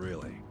could,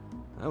 really.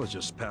 I was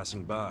just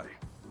passing by.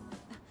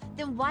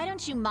 Then why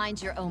don't you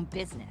mind your own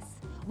business?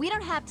 We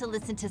don't have to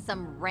listen to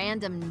some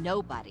random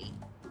nobody.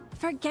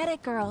 Forget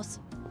it, girls.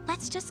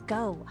 Let's just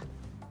go.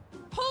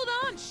 Hold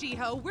on,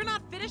 Shiho. We're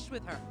not finished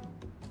with her.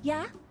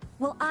 Yeah?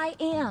 Well, I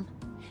am.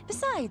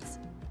 Besides,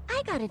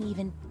 I got an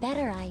even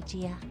better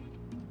idea.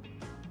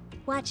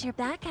 Watch your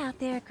back out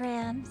there,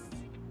 Grams.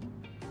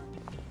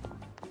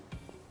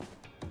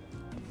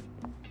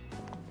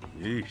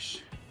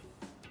 Yeesh.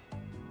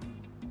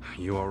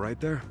 You all right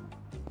there?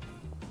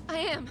 I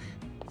am.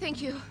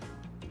 Thank you.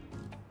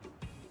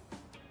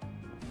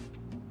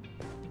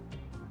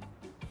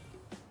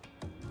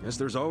 Guess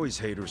there's always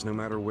haters no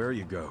matter where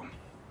you go.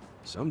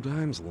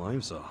 Sometimes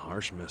life's a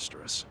harsh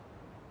mistress.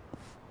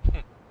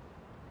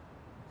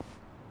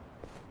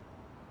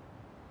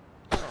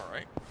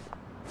 Alright.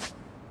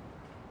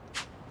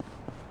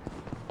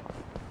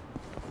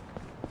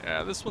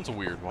 Yeah, this one's a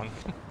weird one.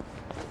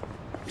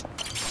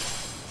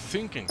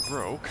 Think and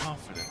grow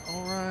confident.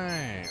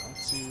 Alright,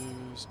 let's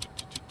use...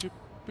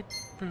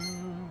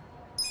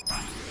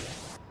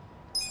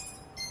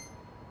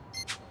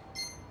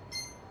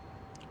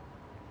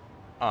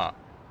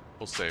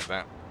 We'll save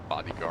that.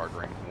 Bodyguard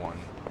rank 1.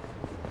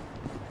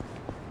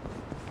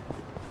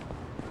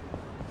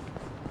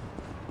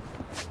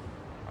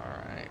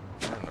 Alright,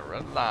 we're in the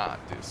red light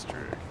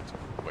district.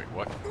 Wait,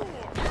 what?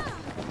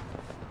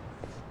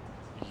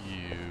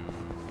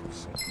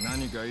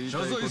 It's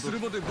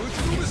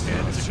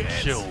a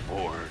kill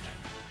board.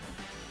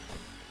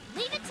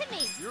 Leave it to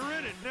me. You're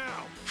in it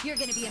now. You're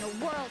gonna be in a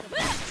world of...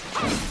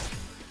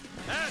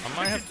 I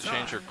might have to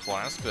change her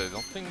class, but I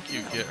don't think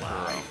you get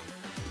her,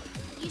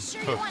 You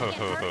sure you want to get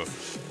hurt?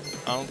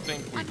 I don't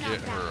think we I'm not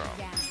get her,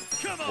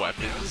 backing down.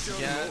 weapons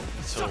yet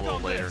until a little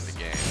later in the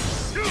game.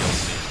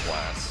 DLC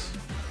class.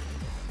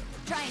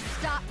 Try and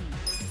stop me.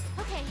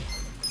 Okay.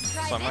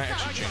 So I might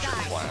actually change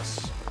her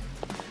class.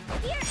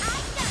 Here I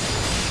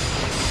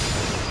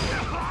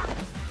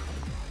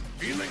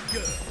Feeling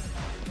good.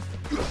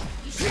 go.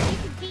 You sure you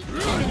can beat me?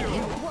 I'm in a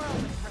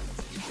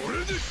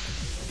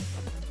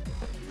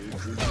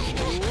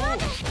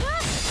world of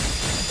hurt.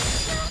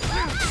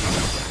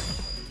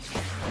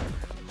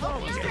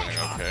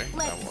 Okay,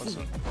 Let's that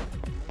wasn't.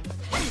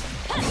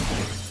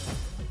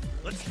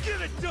 Let's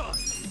get it done.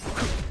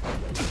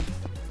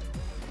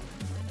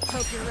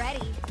 Hope you're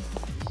ready.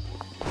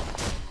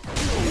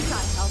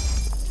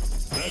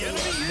 The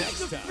enemy is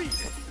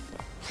defeated.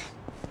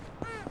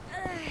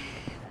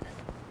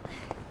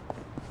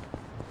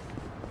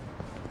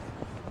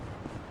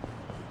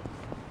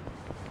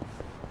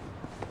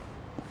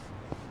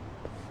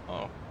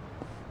 Oh.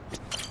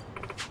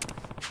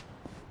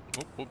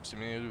 Whoops, you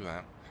mean to do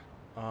that.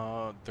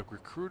 The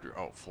recruiter...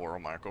 Oh, floral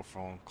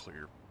microphone,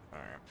 clear.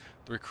 Alright.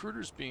 The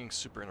recruiter's being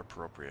super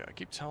inappropriate. I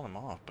keep telling him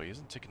off, but he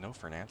isn't taking no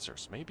for an answer.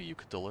 So maybe you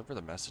could deliver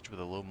the message with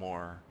a little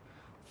more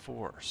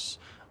force.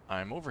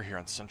 I'm over here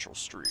on Central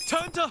Street.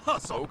 Time to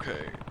hustle.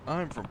 Okay,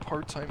 I'm from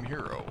Part-Time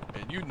Hero,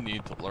 and you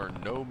need to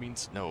learn no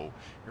means no.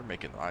 You're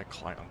making my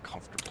client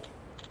uncomfortable.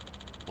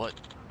 What?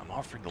 I'm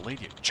offering the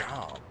lady a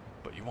job,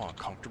 but you want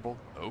uncomfortable?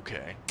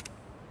 Okay.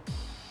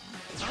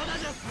 We're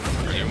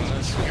doing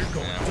this? You're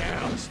going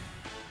down.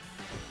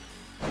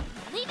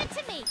 Leave it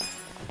to me.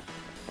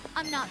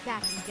 I'm not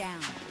backing down.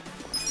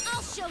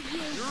 I'll show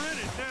you. You're in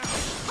it now.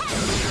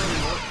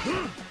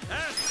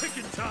 Ass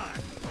kicking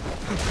time.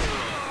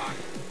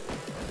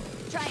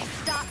 Try and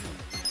stop me.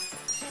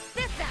 Check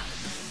this out.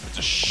 It's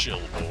a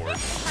shill board.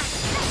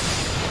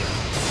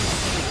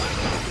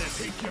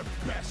 Take your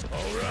best.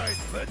 All right,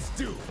 let's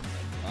do it.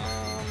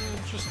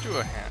 Just do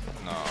a hand.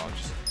 No,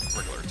 just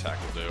regular attack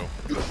will do.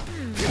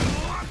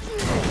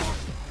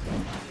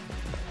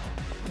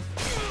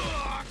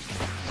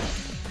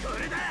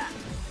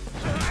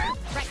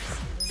 Right.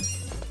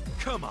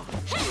 Come on.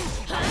 He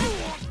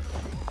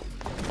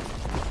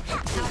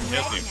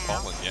hasn't even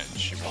fallen yet, and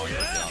she won't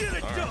get Get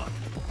it down. done.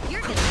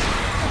 You're gonna.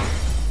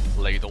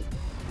 Ladle.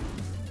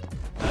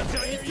 That's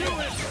how you do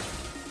it.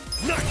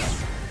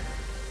 Nice.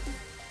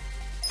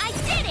 I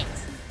did it.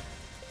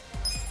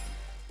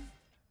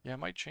 Yeah, I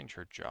might change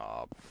her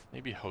job.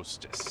 Maybe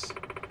hostess.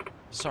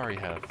 Sorry you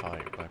had a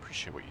fight, but I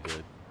appreciate what you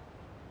did.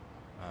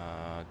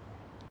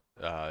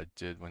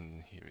 Did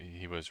when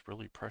he was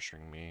really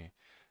pressuring me.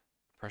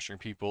 Pressuring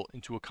people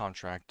into a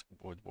contract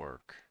would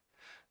work.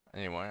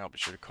 Anyway, I'll be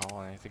sure to call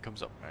when anything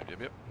comes up.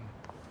 Yep.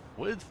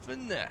 With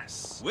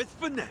finesse. With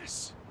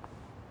finesse.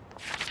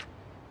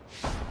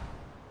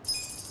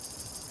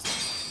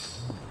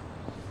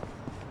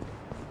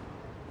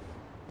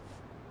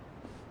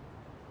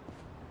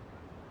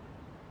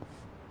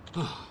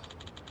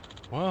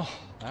 Well,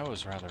 that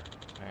was rather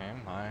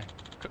tame. I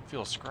couldn't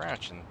feel a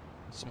scratch, and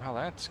somehow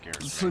that scares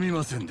me. すみ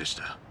ませんでし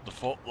た. The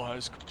fault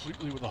lies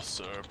completely with us,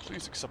 sir.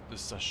 Please accept this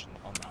session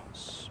on the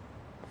house.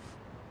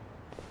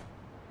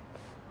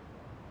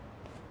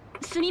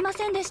 すみま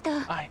せんでし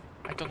た. I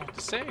don't know what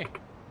to say.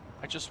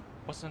 I just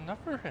wasn't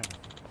enough for him.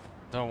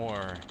 Don't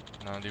worry.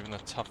 Not even the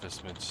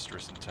toughest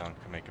mistress in town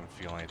can make him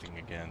feel anything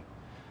again.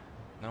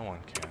 No one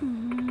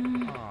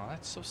can. Oh,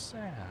 that's so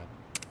sad.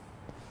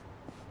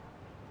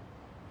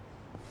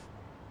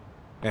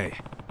 Hey.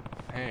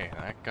 Hey,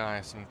 that guy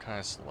some kind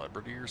of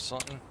celebrity or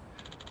something?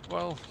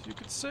 Well, you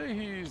could say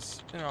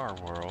he's in our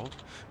world.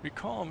 We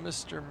call him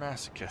Mr.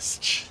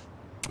 Masochist.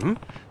 Hmm?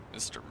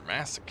 Mr.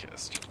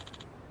 Masochist.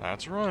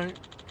 That's right.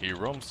 He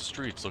roams the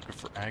streets looking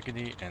for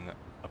agony and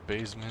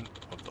abasement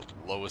of the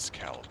lowest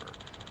caliber.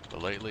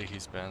 But lately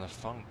he's been in a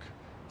funk,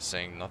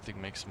 saying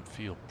nothing makes him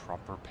feel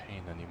proper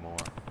pain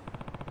anymore.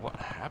 What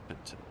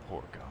happened to the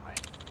poor guy?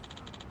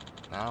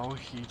 Now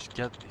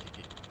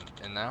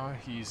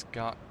he's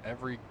got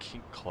every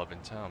kink club in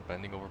town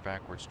bending over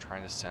backwards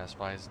trying to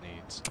satisfy his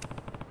needs.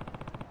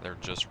 They're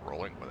just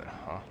rolling with it,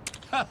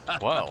 huh?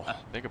 Well,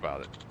 think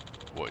about it.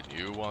 Wouldn't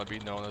you want to be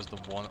known as the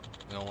one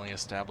and only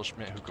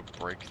establishment who could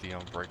break the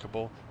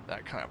unbreakable?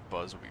 That kind of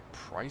buzz would be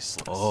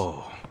priceless.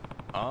 Oh.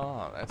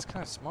 Ah, that's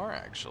kind of smart,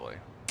 actually.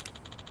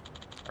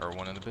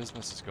 Everyone in the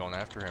business is going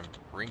after him.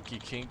 Rinky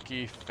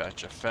Kinky,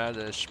 Fetch a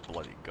Fetish,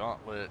 Bloody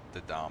Gauntlet,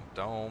 the Dom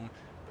Dome,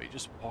 but he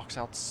just walks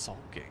out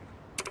sulking.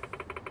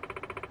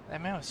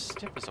 That man was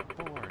stiff as a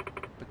board,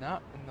 but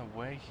not in the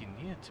way he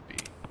needed to be.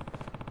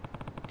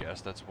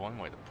 Guess that's one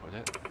way to put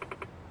it.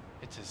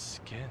 It's his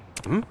skin.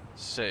 Hmm?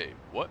 Say,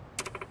 what?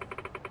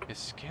 His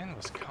skin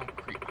was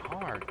concrete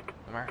hard.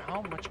 No matter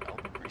how much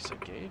elbow grease I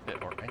gave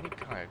it, or any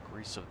kind of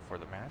grease for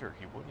the matter,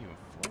 he wouldn't even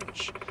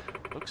flinch.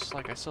 Looks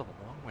like I still have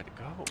a long way to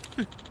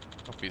go.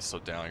 Don't be so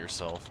down on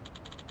yourself.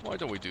 Why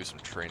don't we do some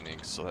training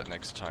so that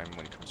next time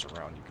when he comes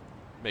around, you can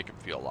make him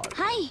feel alive?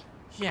 Hi.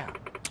 Yeah,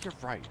 you're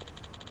right.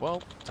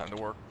 Well, time to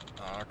work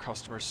on our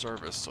customer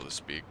service, so to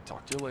speak.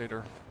 Talk to you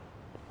later.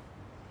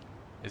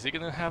 Is he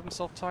gonna have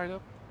himself tied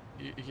up?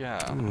 Yeah.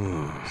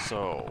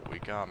 So, we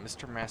got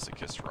Mr.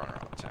 Masochist running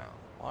around town.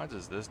 Why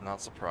does this not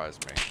surprise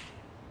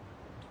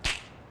me?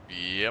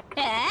 Yep.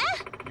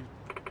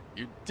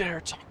 You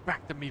dare talk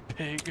back to me,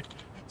 pig.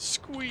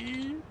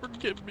 Squee.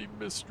 Forgive me,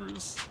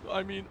 mistress.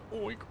 I mean,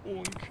 oink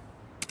oink.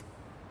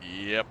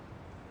 Yep.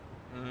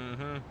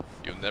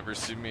 You'll never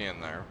see me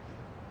in there.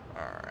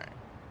 Alright.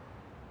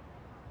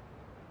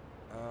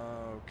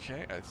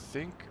 Okay, I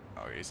think...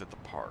 Oh, he's at the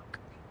park.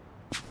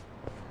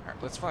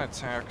 Alright, let's find a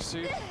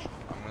taxi.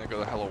 I'm gonna go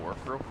to Hello Work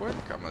real quick.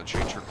 I'm gonna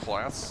change her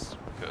class,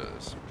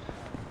 because...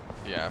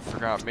 Yeah, I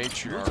forgot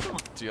Matriarch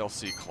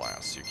DLC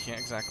class. You can't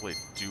exactly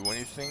do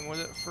anything with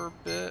it for a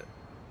bit.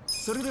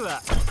 You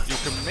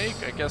can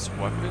make, I guess,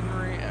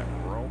 weaponry at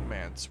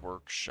Romance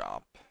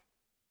Workshop.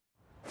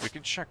 We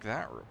can check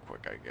that real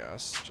quick, I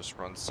guess. Just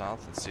run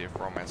south and see if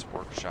Romance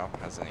Workshop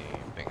has anything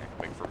I can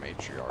make for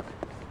Matriarch.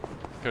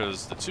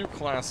 Because the two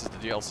classes, the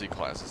DLC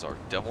classes, are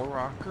Devil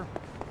Rocker,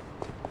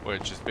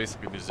 which is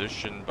basically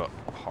musician but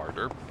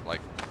harder,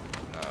 like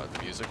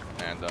the music,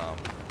 and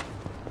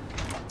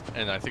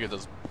I think it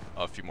does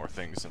a few more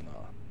things in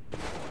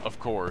of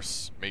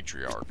course,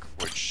 Matriarch,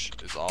 which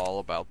is all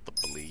about the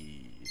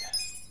bleed.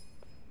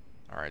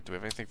 Alright, do we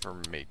have anything for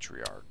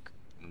Matriarch?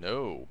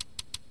 No.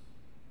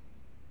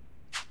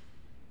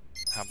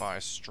 How about I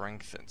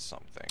strengthen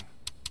something?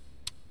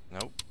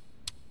 Nope.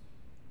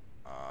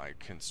 I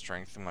can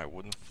strengthen my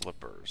wooden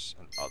flippers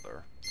and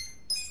other.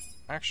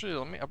 Actually,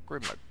 let me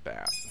upgrade my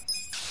bat.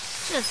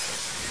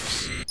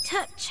 Just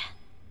touch.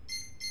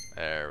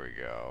 There we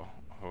go.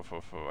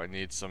 I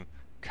need some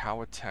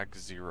Cow Attack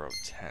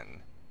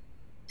 010.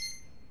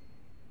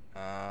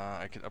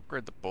 I can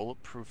upgrade the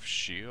bulletproof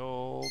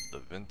shield, the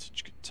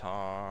vintage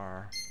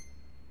guitar.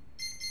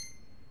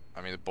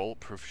 I mean, the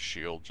bulletproof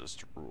shield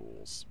just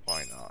rules.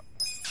 Why not?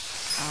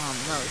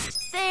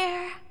 Almost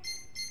there.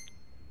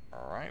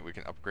 Alright, we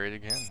can upgrade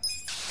again.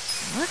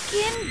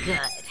 Looking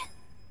good.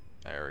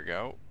 There we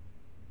go.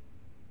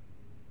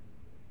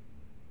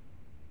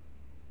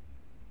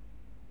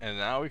 And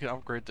now we can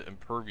upgrade the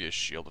impervious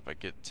shield if I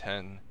get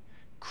 10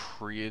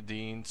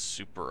 creatine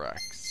Super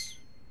X.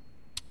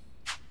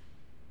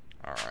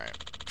 Alright.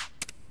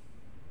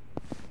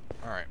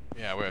 Alright,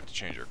 yeah, we have to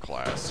change her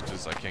class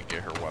because I can't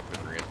get her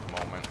weaponry at the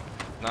moment.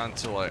 Not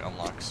until I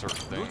unlock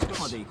certain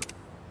things.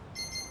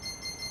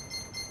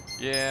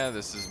 Yeah,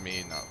 this is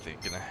me not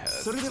thinking ahead.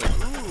 It's like,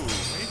 ooh,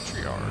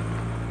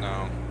 matriarch.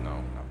 No.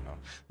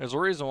 There's a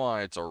reason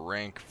why it's a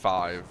rank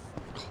 5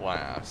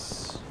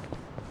 class.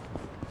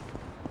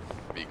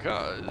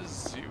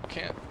 Because you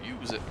can't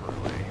use it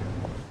really.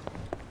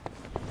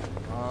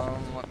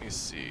 Let me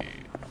see.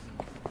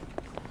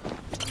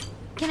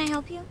 Can I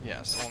help you?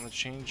 Yes, I want to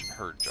change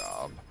her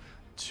job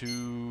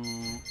to...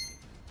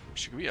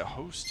 She could be a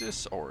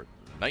hostess or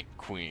night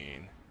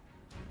queen.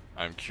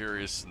 I'm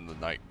curious in the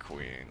night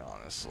queen,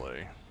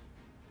 honestly.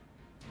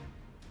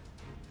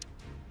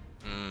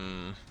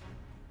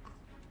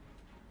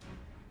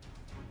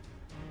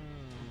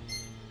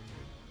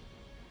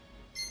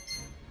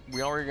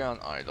 We already got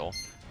an idol.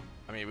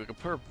 I mean, we could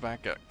put her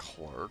back at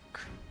clerk.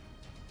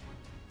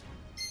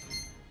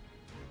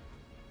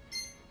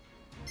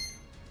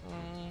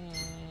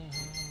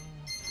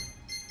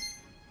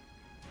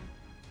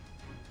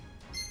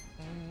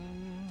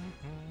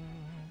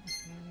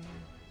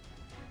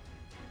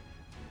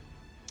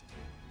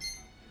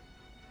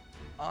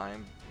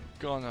 I'm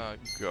gonna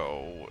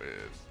go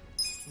with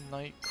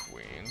Night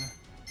Queen.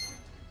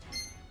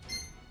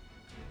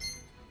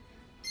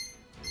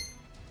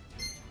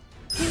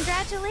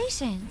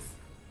 Congratulations.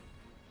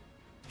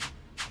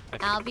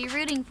 I'll be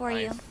rooting for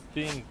you. I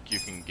think you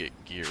can get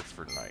gear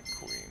for Night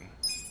Queen.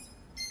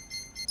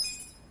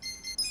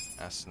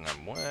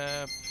 S&M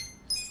Whip.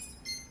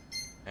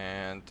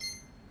 And,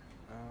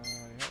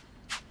 yep.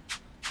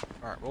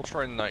 Alright, we'll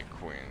try Night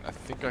Queen. I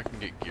think I can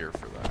get gear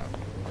for that.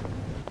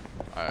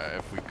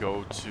 If we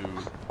go to...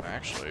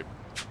 Actually,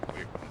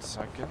 wait 1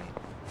 second.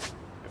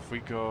 If we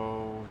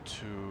go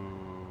to...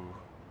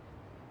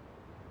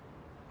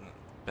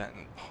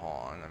 Benton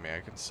Pawn, I mean, I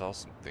can sell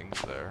some things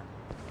there.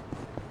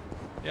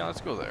 Yeah,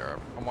 let's go there.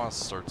 I want to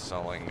start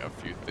selling a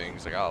few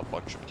things. I got a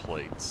bunch of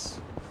plates.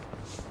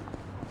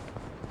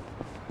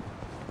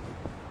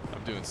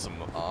 I'm doing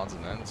some odds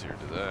and ends here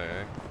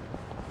today.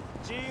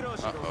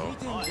 Uh-oh.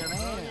 Don't let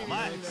up!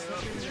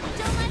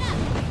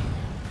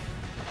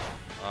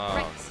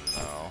 Oh,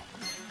 no.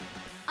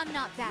 I'm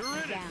not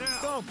backing down.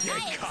 Don't get I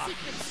have cocky.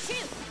 secrets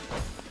too!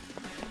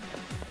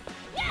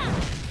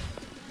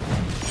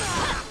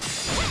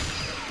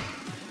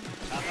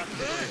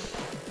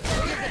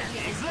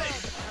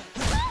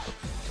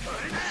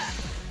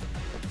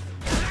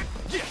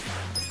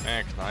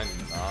 Man, can I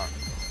not?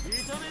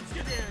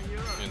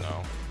 You know.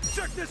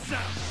 Check this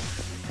out.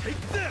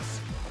 Take this.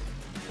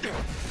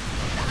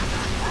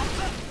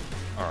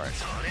 Alright.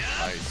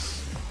 Nice.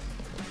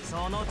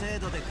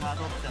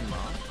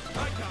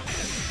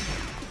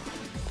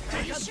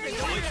 Are you sure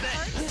you want it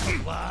first?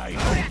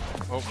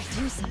 Oh.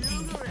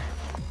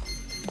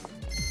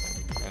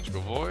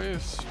 Magical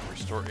voice.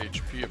 Restore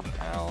HP of an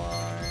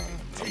ally.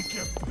 Take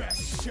your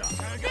best shot.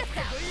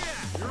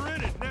 You're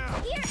in it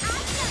now. Here,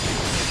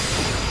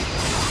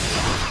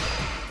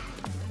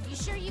 you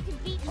sure you can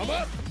beat me?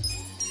 up.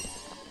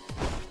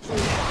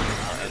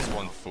 Alright, that's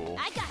one fool.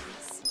 I got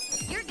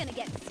this. You're gonna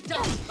get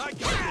stuck. I got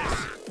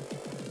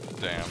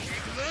this. Damn.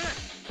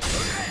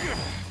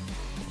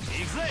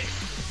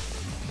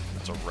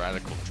 It's a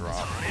radical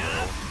drop.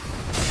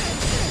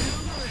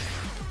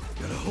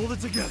 Gotta hold it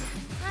together.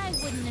 I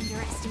wouldn't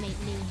underestimate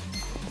me.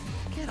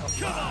 Get a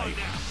line.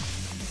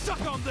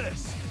 Suck on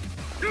this.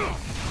 You're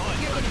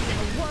gonna be in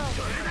a world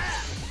of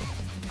hurt.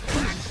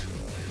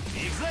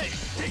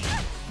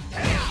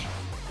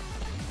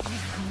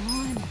 Come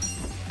on.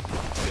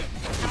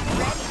 I'm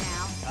ready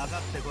now.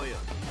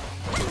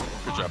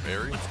 Good job,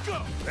 Aerie. Let's go.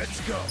 Let's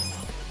go.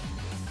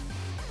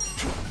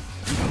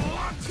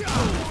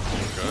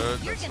 Good,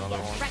 You're that's gonna another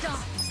get one. wrecked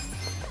off.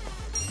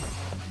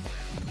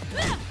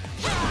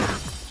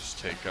 Just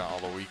take out all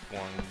the weak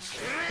ones.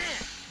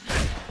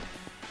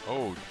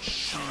 Oh,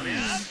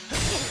 jeez.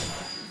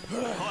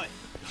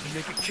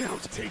 Make it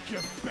count. Take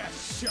your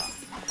best shot.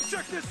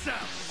 Check this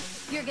out.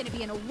 You're gonna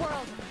be in a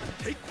world of hurt.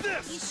 Take You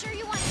this. sure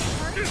you want to get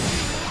hurt?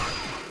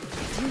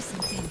 Do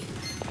something.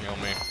 Heal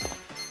me.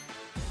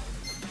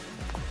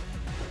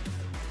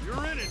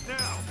 You're in it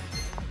now.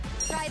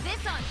 Try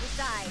this on for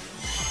size.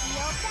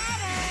 Feel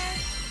better.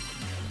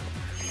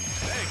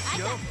 Thanks, I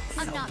yo. got this.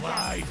 I'm not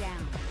backing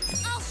down.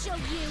 I'll show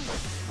you.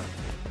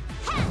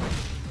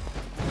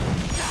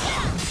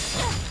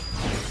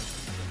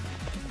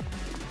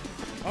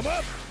 I'm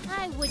up.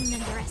 I wouldn't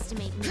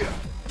underestimate me.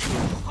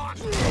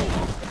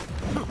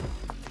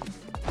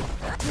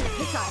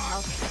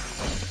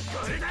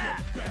 Try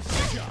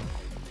help.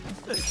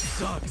 This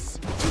sucks.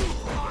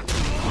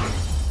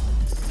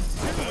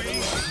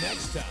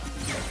 Next time.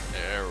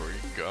 There we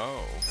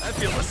go. I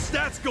feel the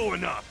stats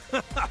going up.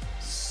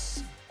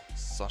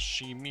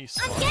 Sashimi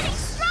I'm getting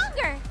slice.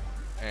 stronger!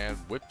 And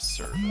whip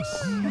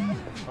service.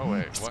 Oh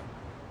wait, what?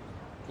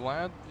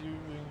 Glad you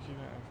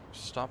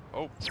stop.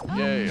 Oh,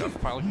 yay! I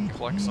finally can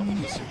collect some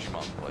from the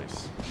Tsuchiman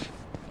place.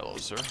 Hello,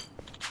 sir.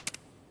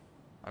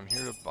 I'm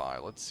here to buy.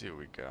 Let's see what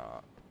we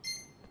got.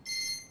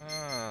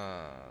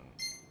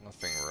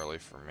 Nothing really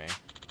for me.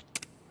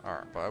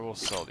 Alright, but I will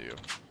sell to you.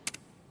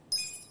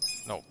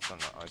 No,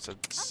 I said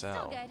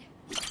sell.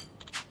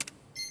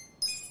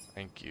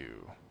 Thank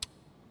you.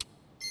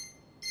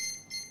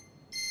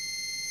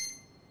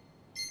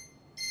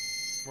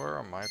 Where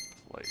are my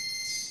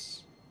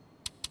plates?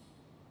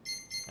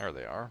 There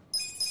they are.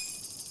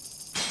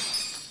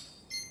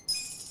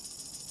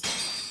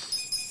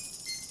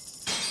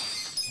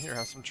 Here,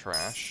 have some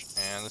trash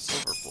and a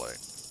silver plate.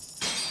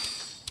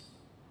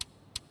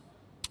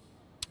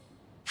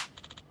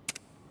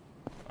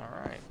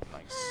 Alright,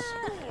 nice.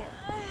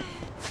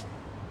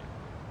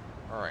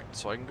 Alright,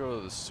 so I can go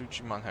to the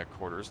Tsuchiman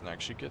headquarters and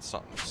actually get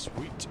something.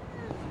 Sweet.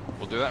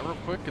 We'll do that real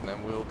quick and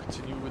then we'll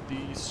continue with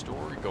the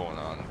story going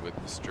on with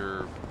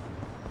Mr.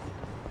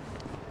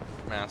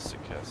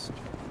 Masochist.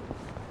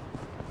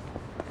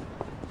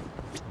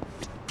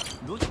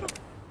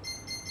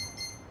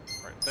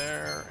 Right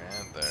there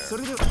and there.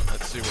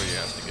 Let's see what he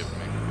has to give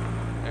me.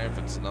 And if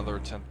it's another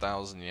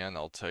 10,000 yen,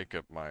 I'll take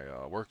it. My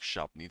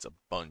workshop needs a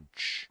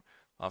bunch.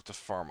 I'll have to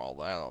farm all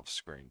that off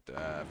screen,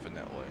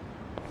 definitely.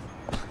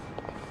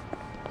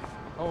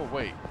 Oh,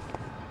 wait.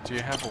 Do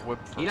you have a whip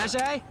for me?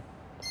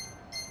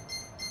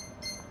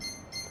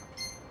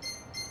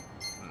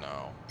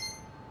 No.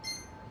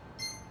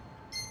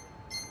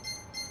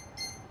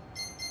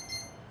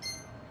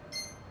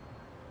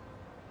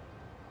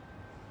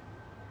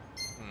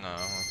 No,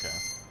 okay.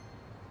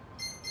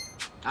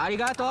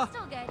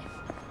 Still good.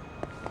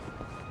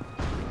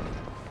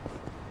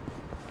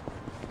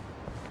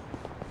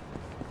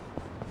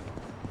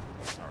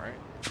 Alright.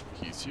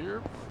 He's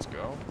here. Let's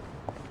go.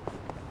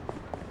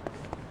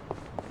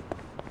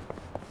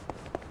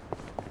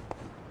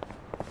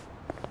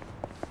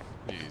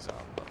 He's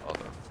on the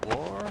other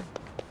floor.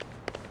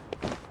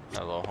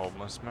 Hello,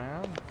 homeless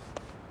man.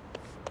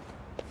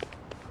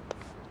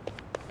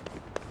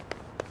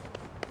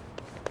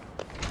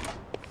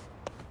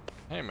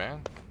 Hey,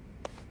 man.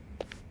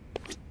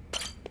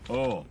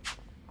 Oh.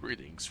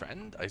 Greetings,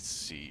 friend. I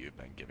see you've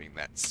been giving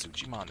that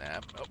Tsuchiman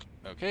app. Oh,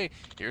 okay.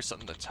 Here's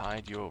something to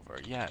tide you over.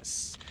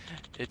 Yes.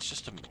 It's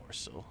just a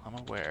morsel. I'm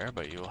aware,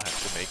 but you'll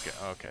have to make it.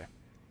 Okay.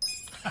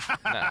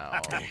 Now,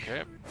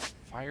 okay.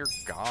 Fire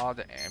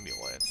God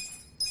Amulet.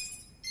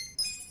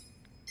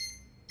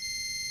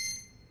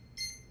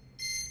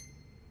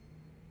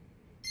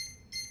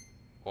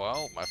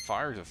 Well, my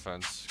fire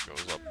defense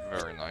goes up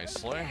very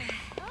nicely.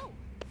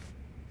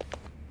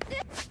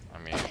 I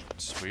mean,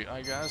 sweet,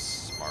 I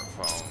guess.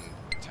 Smartphone,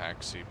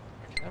 taxi.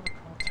 I can never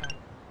call taxi.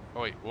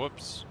 Oh, wait,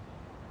 whoops.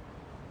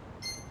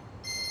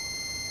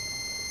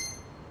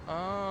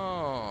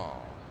 Oh.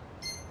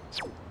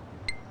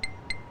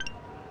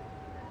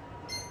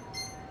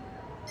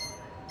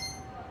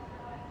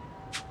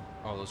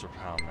 Oh, those are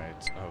pound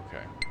mates.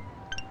 Okay.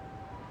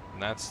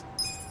 And that's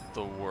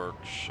the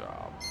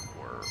workshop.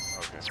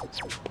 Okay.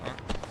 Huh?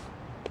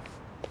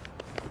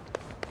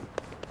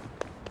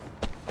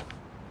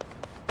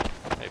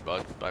 Hey,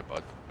 bud. Bye,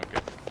 bud.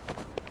 Okay.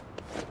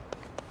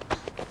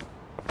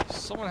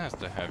 Someone has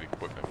to have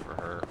equipment for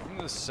her. I'm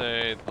gonna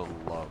say the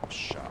love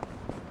shop.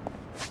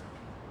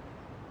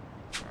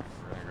 Alright,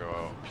 we're gonna go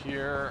up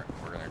here.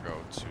 We're gonna go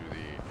to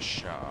the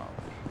shop.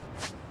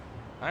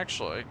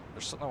 Actually,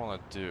 there's something I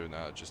want to do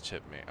now that just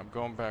hit me. I'm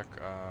going back,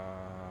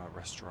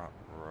 restaurant.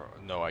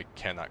 No, I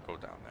cannot go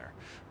down there.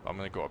 I'm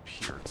gonna go up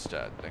here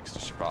instead, next to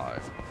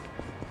Survive.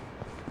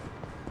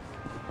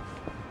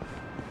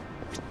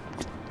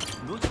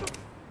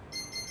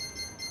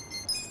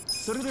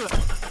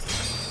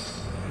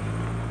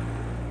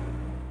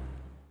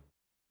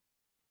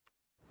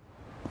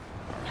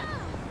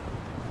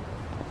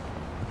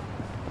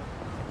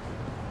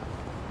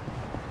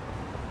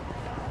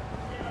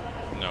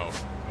 No.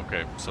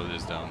 Okay, so it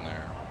is down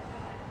there.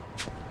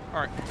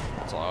 Alright,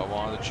 that's all I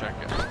wanted to check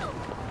out.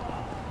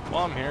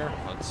 While I'm here,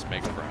 let's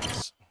make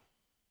friends.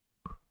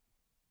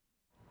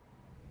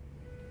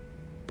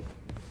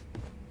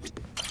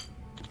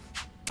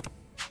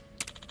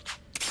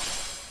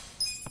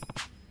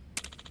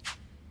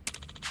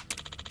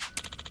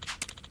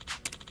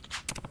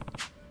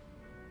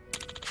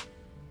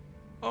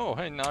 Oh,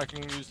 hey, now I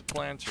can use the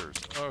planters.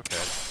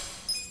 Okay.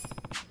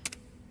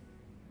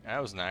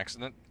 That was an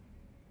accident.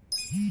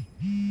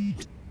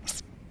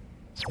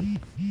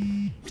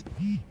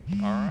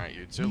 Alright,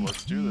 you two,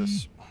 let's do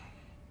this.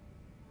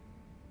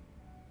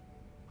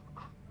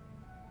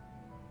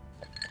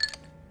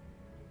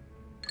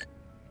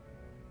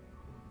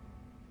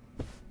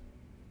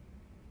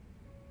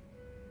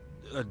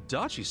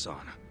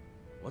 Dachi-san,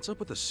 what's up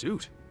with the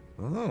suit?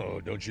 Oh,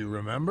 don't you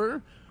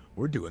remember?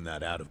 We're doing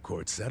that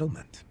out-of-court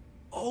settlement.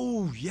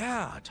 Oh,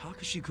 yeah,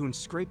 Takashi-kun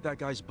scraped that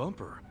guy's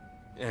bumper.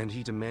 And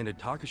he demanded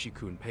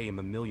Takashi-kun pay him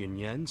 1,000,000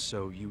 yen,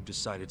 so you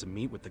decided to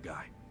meet with the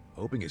guy.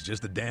 Hoping it's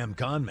just a damn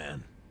con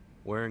man.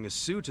 Wearing a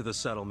suit to the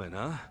settlement,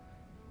 huh?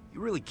 You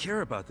really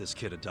care about this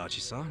kid,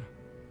 Adachi-san.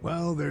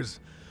 Well, there's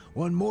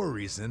one more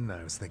reason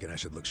I was thinking I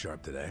should look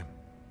sharp today.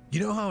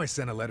 You know how I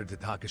sent a letter to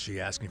Takashi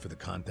asking for the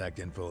contact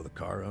info of the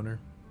car owner?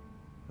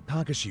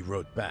 Takashi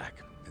wrote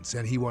back and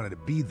said he wanted to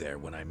be there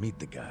when I meet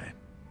the guy.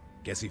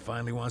 Guess he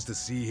finally wants to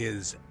see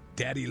his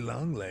daddy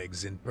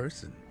longlegs in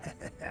person.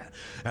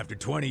 After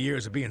 20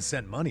 years of being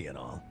sent money and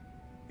all.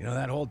 You know,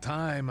 that whole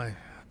time I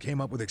came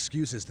up with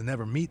excuses to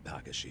never meet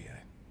Takashi.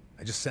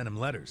 I just sent him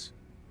letters.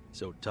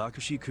 So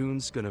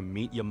Takashi-kun's gonna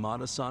meet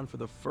Yamada-san for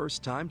the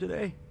first time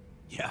today?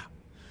 Yeah.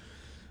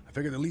 I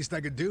figured the least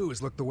I could do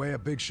is look the way a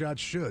big shot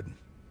should.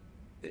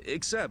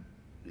 Except,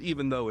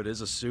 even though it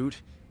is a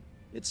suit,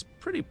 it's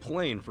pretty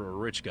plain for a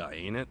rich guy,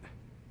 ain't it?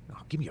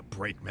 Oh, give me a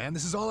break, man.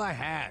 This is all I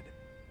had.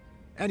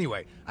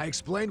 Anyway, I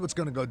explained what's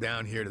gonna go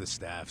down here to the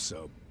staff,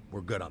 so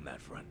we're good on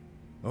that front.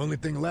 Only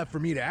thing left for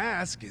me to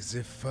ask is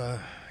if,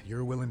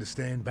 you're willing to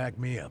stay and back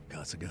me up,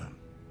 Kasuga.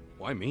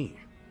 Why me?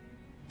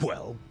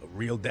 Well, a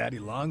real daddy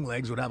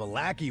longlegs would have a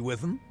lackey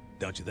with him,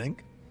 don't you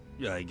think?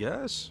 Yeah, I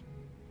guess.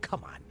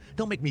 Come on,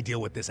 don't make me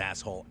deal with this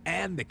asshole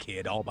and the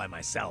kid all by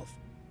myself.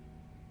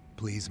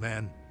 Please,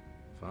 man.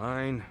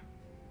 Fine.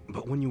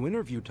 But when you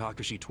interviewed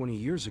Takashi 20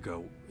 years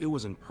ago, it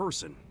was in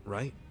person,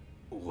 right?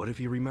 What if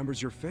he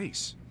remembers your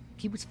face?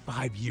 He was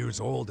 5 years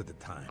old at the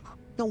time.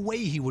 No way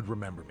he would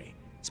remember me.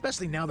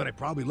 Especially now that I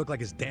probably look like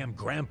his damn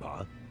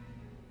grandpa.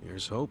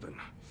 Here's hoping.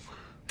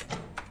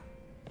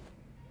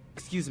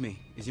 Excuse me,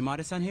 is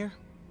Yamada-san here?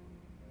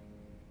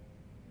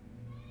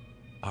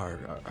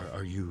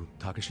 Are you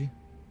Takashi?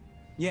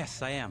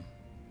 Yes, I am.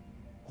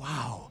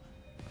 Wow.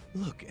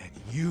 Look at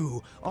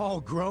you,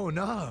 all grown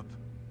up.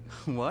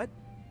 What?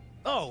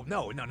 Oh,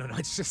 no.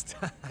 It's just,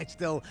 I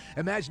still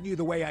imagine you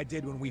the way I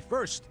did when we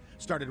first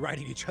started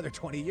writing each other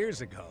 20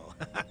 years ago.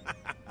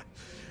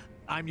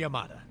 I'm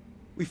Yamada.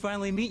 We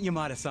finally meet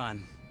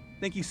Yamada-san.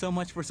 Thank you so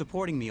much for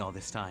supporting me all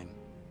this time.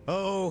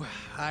 Oh,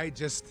 I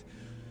just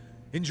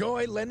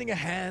enjoy lending a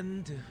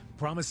hand to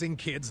promising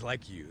kids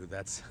like you.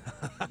 That's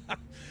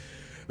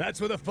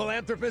what a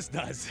philanthropist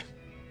does.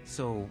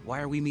 So,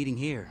 why are we meeting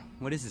here?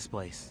 What is this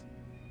place?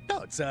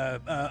 No, it's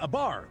a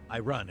bar I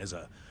run as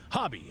a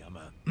hobby. I'm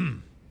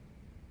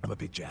a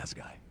big jazz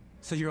guy.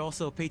 So you're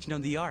also a patron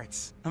of the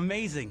arts.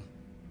 Amazing.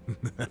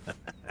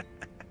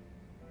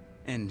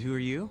 And who are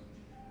you?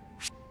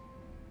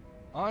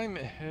 I'm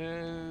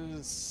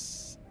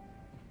his...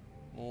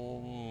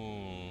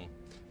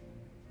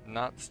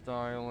 not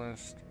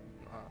stylist.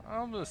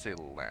 I'm gonna say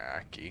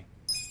lackey.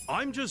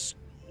 I'm just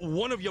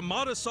one of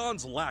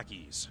Yamada-san's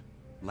lackeys.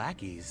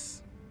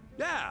 Lackeys?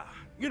 Yeah,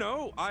 you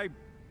know,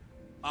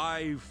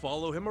 I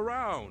follow him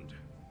around.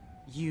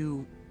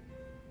 You...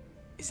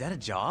 Is that a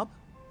job?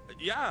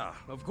 Yeah,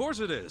 of course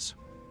it is.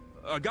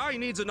 A guy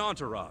needs an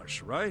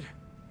entourage, right?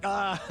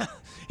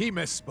 He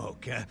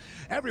misspoke.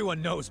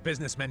 Everyone knows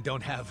businessmen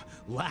don't have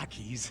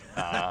lackeys.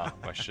 I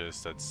should have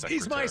said secretary.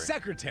 He's my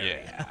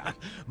secretary. Yeah.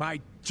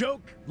 My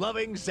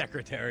joke-loving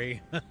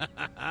secretary.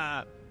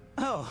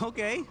 Oh,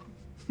 okay.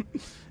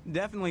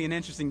 Definitely an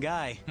interesting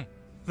guy.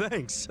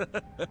 Thanks.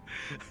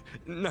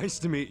 Nice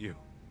to meet you.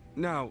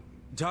 Now,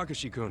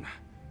 Takashi-kun,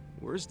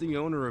 where's the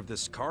owner of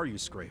this car you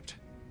scraped?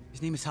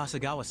 His name is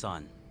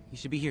Hasegawa-san. He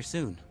should be here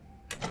soon.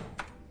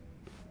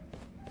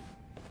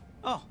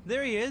 Oh,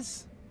 there he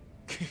is.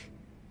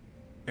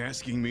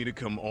 Asking me to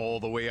come all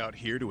the way out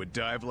here to a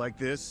dive like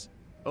this?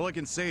 All I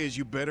can say is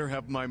you better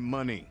have my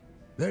money.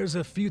 There's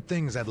a few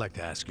things I'd like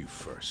to ask you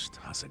first,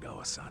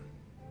 Hasegawa-san.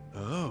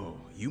 Oh,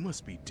 you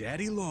must be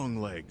Daddy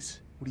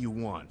Longlegs. What do you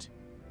want?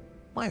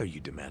 Why are you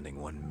demanding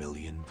 1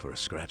 million for a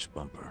scratch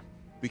bumper?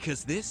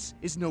 Because this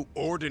is no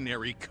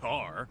ordinary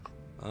car.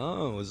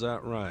 Oh, is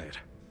that right?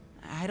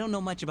 I don't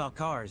know much about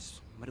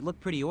cars, but it looked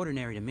pretty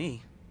ordinary to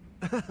me.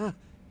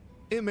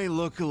 It may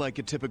look like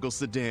a typical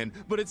sedan,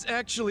 but it's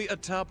actually a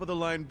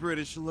top-of-the-line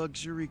British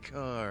luxury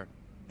car.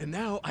 And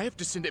now I have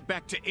to send it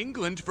back to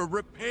England for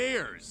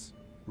repairs.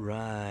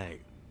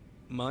 Right.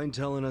 Mind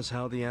telling us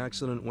how the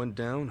accident went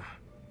down?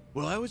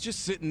 Well, I was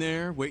just sitting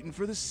there, waiting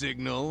for the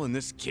signal, and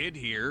this kid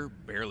here,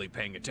 barely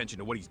paying attention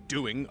to what he's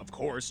doing, of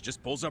course,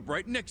 just pulls up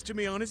right next to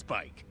me on his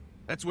bike.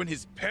 That's when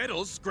his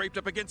pedals scraped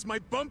up against my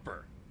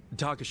bumper.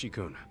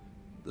 Takashi-kun,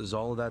 does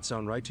all of that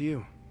sound right to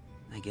you?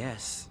 I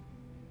guess.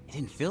 It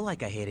didn't feel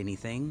like I hit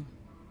anything.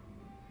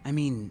 I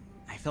mean,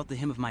 I felt the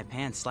hem of my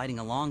pants sliding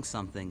along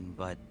something,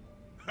 but...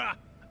 Ha!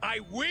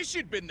 I wish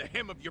it'd been the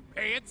hem of your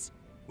pants!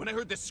 When I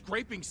heard the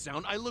scraping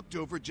sound, I looked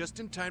over just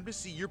in time to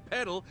see your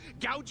pedal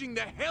gouging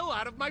the hell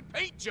out of my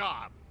paint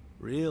job!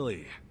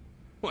 Really?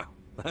 Well,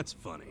 that's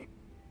funny.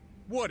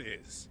 What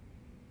is?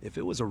 If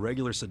it was a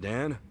regular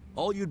sedan,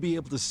 all you'd be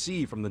able to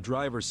see from the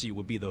driver's seat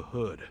would be the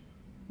hood.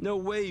 No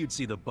way you'd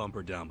see the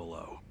bumper down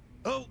below.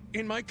 Oh,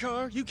 in my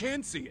car, you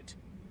can see it.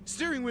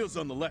 Steering wheel's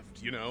on the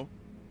left, you know.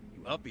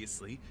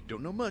 obviously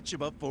don't know much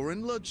about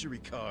foreign luxury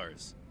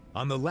cars.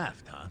 On the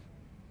left, huh?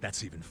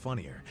 That's even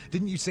funnier.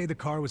 Didn't you say the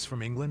car was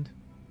from England?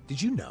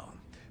 Did you know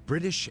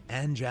British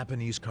and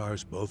Japanese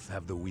cars both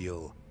have the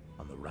wheel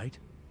on the right?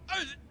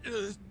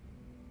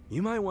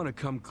 You might want to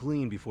come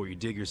clean before you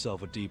dig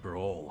yourself a deeper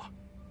hole.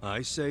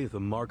 I say the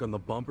mark on the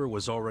bumper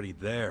was already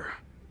there,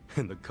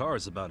 and the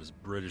car's about as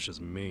British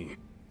as me.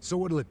 So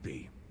what'll it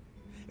be?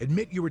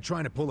 Admit you were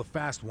trying to pull a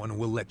fast one and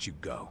we'll let you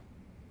go.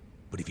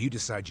 But if you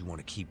decide you want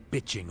to keep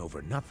bitching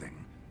over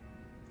nothing,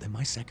 then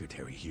my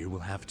secretary here will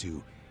have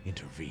to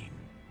intervene.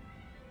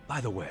 By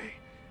the way,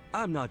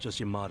 I'm not just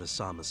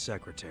Yamada-sama's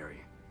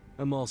secretary.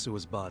 I'm also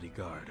his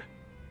bodyguard.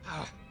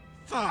 Ah,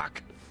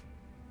 fuck!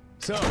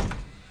 So,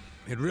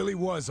 it really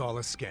was all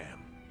a scam.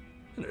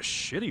 And a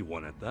shitty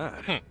one at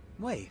that.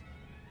 Wait,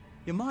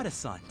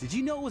 Yamada-san, did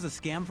you know it was a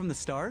scam from the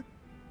start?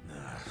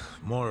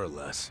 More or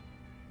less.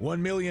 1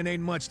 million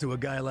ain't much to a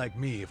guy like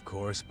me, of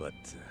course, but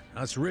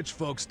us rich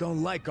folks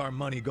don't like our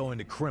money going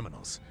to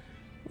criminals.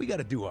 We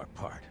gotta do our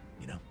part,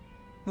 you know?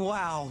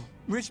 Wow,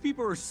 rich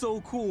people are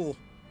so cool.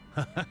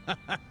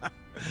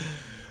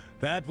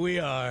 That we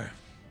are.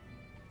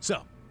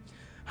 So,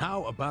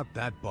 how about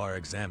that bar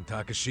exam,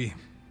 Takashi?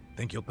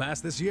 Think you'll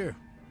pass this year?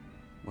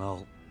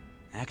 Well,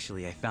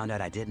 actually, I found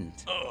out I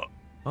didn't.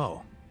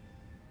 Oh.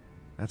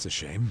 That's a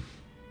shame.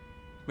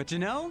 But you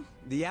know,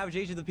 the average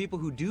age of the people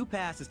who do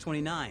pass is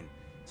 29.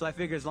 So I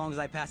figure as long as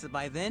I pass it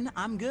by then,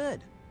 I'm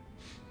good.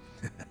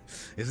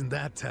 Isn't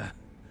that,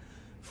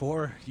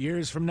 4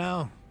 years from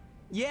now?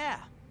 Yeah,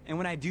 and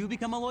when I do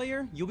become a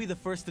lawyer, you'll be the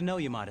first to know,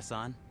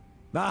 Yamada-san.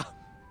 Ah,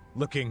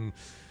 looking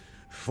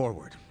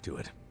forward to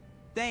it.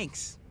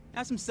 Thanks. I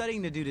have some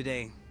studying to do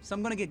today, so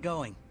I'm gonna get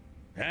going.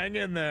 Hang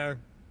in there.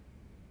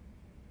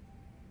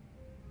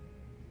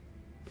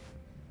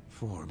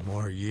 4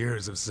 more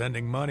years of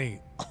sending money.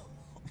 Oh,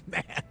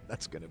 man,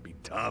 that's gonna be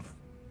tough.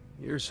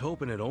 Here's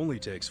hoping it only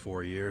takes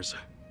 4 years.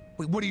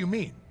 Wait, what do you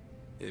mean?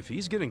 If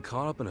he's getting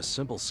caught up in a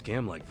simple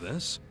scam like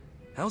this,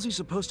 how's he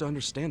supposed to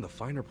understand the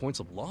finer points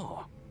of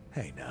law?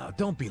 Hey now,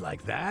 don't be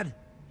like that.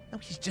 No,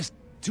 he's just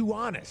too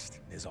honest,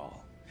 is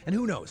all. And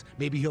who knows,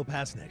 maybe he'll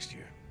pass next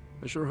year.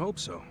 I sure hope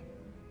so.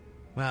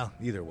 Well,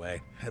 either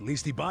way, at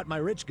least he bought my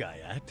rich guy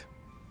act.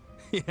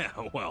 Yeah,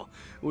 well,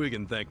 we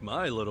can thank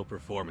my little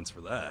performance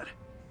for that.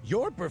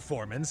 Your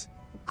performance?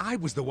 I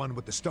was the one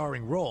with the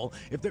starring role.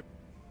 If there...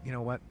 You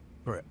know what?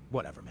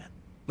 Whatever, man.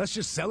 Let's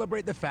just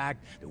celebrate the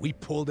fact that we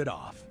pulled it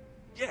off.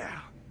 Yeah,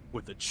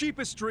 with the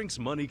cheapest drinks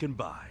money can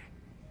buy.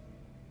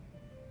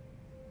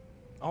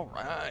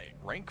 Alright,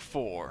 rank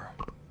 4.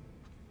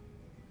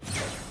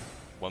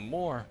 One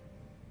more.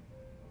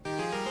 Dun,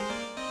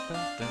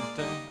 dun,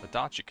 dun.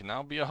 Adachi can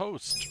now be a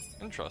host.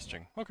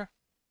 Interesting. Okay.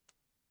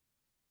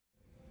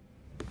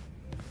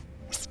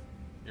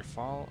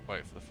 For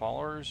the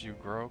followers you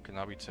grow can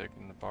now be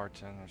taken to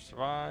bartender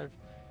survive.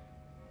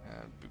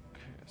 And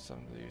some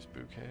of these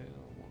bouquets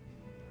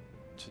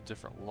to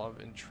different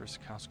love interests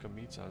Kasuga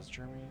meets on his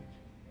journey.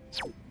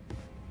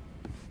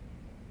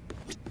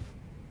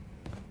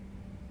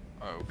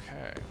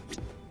 Okay.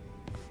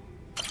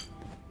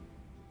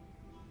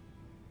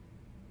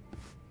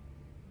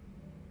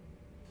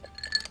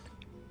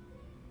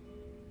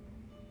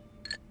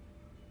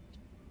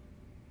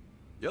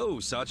 Yo,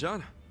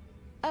 Sajan.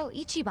 Oh,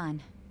 Ichiban.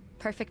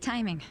 Perfect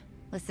timing.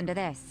 Listen to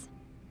this.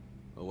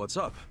 What's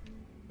up?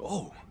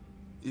 Oh,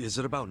 is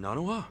it about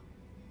Nanoha?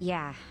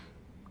 Yeah.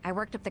 I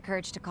worked up the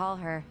courage to call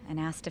her and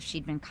asked if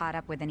she'd been caught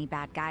up with any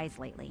bad guys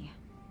lately.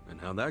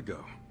 And how'd that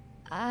go?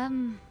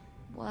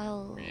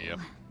 Well... Yep.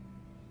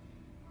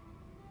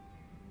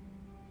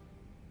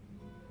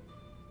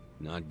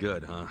 Not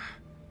good, huh?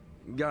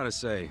 Gotta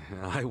say,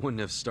 I wouldn't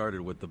have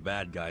started with the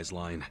bad guys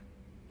line.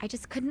 I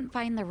just couldn't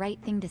find the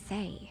right thing to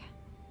say.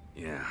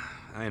 Yeah,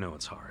 I know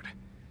it's hard.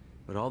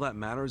 But all that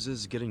matters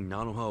is getting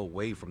Nanoha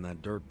away from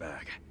that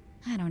dirtbag.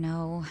 I don't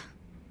know.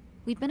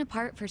 We'd been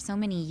apart for so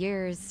many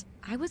years,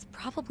 I was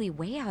probably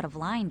way out of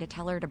line to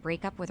tell her to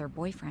break up with her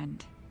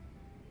boyfriend.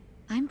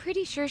 I'm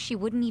pretty sure she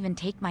wouldn't even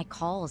take my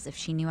calls if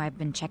she knew I've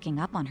been checking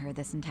up on her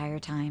this entire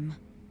time.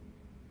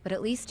 But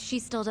at least she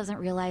still doesn't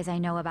realize I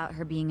know about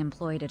her being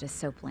employed at a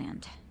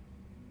soapland.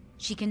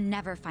 She can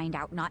never find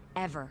out, not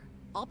ever.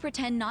 I'll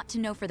pretend not to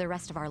know for the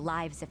rest of our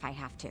lives if I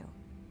have to.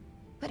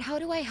 But how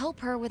do I help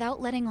her without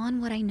letting on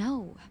what I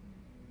know?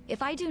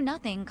 If I do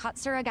nothing,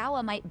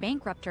 Katsuragawa might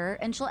bankrupt her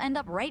and she'll end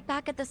up right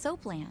back at the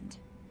soapland.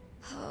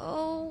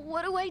 Oh,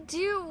 what do I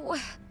do?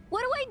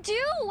 What do I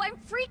do? I'm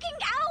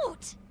freaking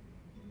out!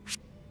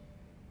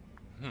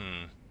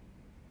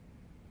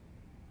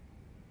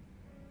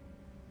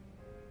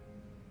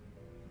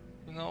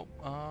 You know,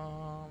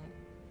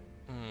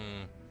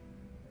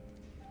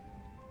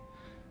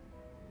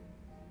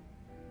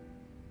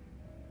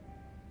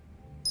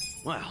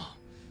 Well,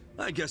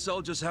 I guess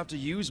I'll just have to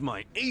use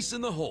my ace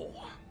in the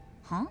hole.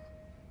 Huh?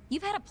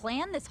 You've had a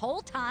plan this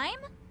whole time?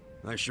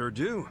 I sure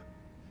do.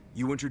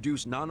 You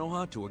introduce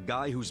Nanoha to a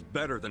guy who's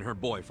better than her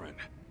boyfriend.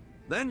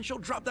 Then she'll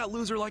drop that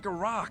loser like a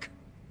rock.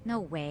 No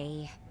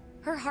way.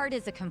 Her heart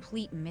is a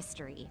complete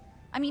mystery.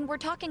 I mean, we're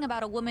talking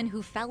about a woman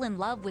who fell in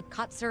love with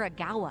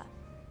Katsuragawa.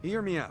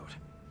 Hear me out.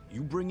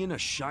 You bring in a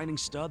shining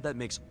stud that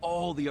makes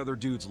all the other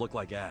dudes look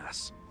like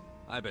ass.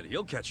 I bet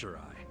he'll catch your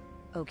eye.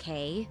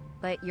 Okay,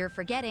 but you're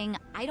forgetting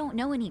I don't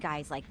know any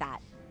guys like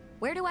that.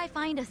 Where do I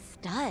find a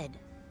stud?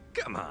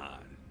 Come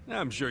on.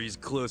 I'm sure he's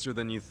closer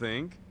than you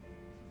think.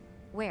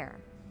 Where?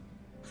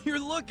 You're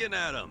looking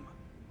at him.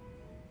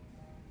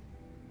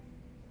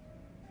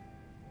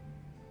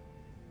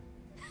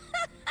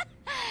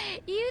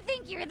 You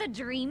think you're the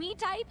dreamy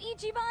type,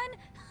 Ichiban?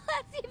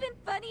 That's even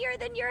funnier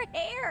than your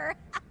hair.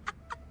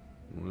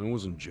 I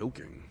wasn't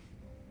joking.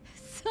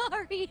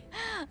 Sorry.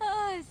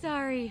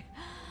 Sorry.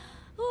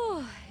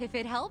 Whew, if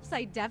it helps,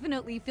 I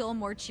definitely feel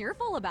more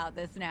cheerful about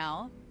this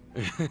now.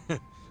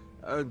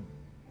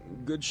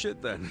 Good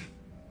shit then.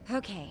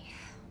 Okay,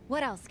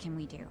 what else can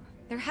we do?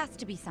 There has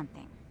to be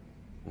something.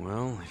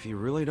 Well, if you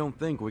really don't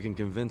think we can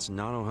convince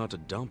Nanoha to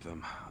dump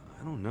him,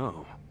 I don't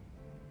know.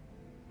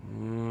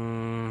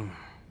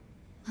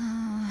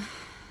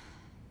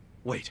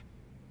 Wait,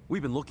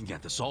 we've been looking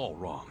at this all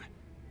wrong.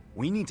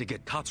 We need to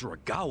get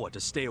Katsuragawa to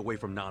stay away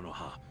from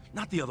Nanoha,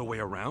 not the other way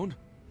around.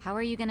 How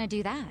are you gonna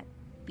do that?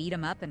 Beat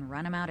him up and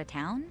run him out of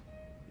town?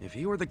 If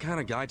he were the kind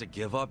of guy to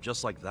give up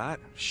just like that,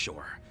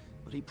 sure.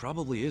 But he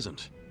probably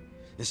isn't.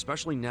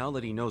 Especially now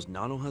that he knows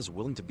Nanoha's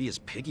willing to be his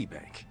piggy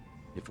bank.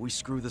 If we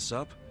screw this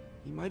up,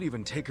 he might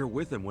even take her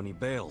with him when he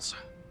bails.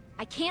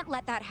 I can't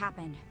let that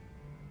happen.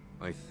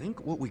 I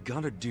think what we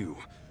gotta do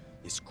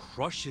is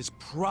crush his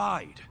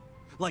pride.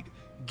 Like,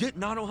 get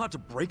Nanoha to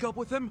break up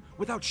with him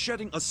without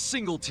shedding a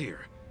single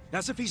tear.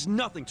 As if he's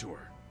nothing to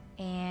her.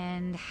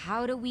 And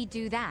how do we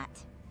do that?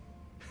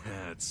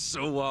 It's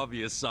so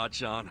obvious,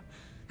 Sachan.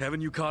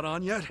 Haven't you caught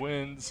on yet?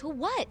 Twins. To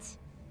what?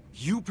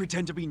 You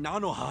pretend to be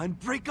Nanoha and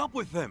break up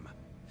with them.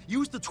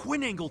 Use the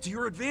twin angle to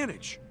your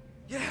advantage.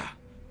 Yeah.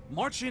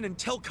 March in and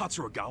tell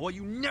Katsuragawa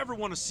you never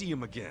want to see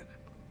him again.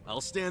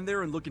 I'll stand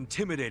there and look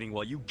intimidating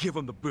while you give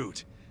him the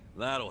boot.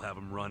 That'll have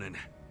him running.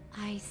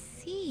 I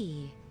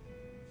see.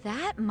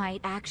 That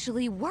might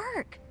actually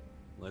work.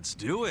 Let's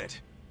do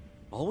it.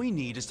 All we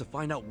need is to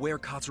find out where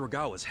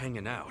Katsuragawa's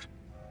hanging out.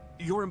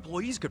 Your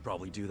employees could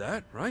probably do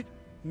that, right?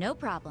 No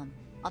problem.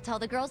 I'll tell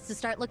the girls to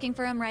start looking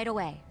for him right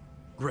away.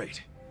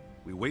 Great.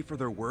 We wait for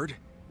their word,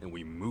 and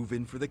we move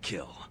in for the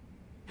kill.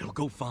 It'll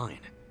go fine.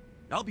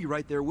 I'll be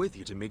right there with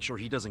you to make sure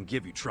he doesn't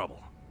give you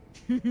trouble.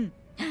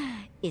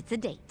 It's a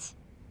date.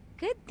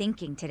 Good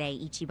thinking today,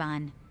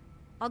 Ichiban.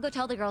 I'll go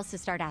tell the girls to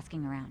start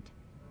asking around.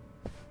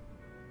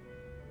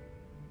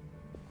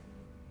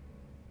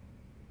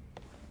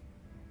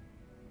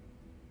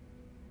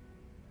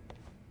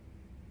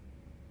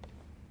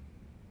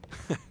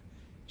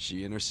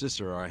 She and her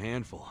sister are a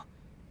handful,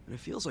 and it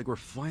feels like we're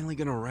finally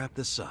gonna wrap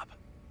this up.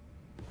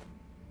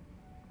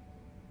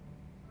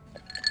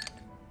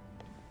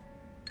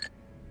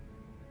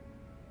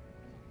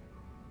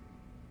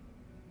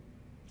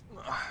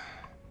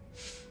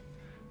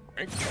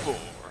 Rank 4.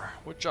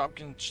 What job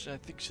can I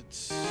think should let's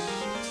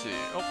see.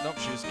 Oh nope,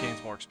 she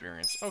gains more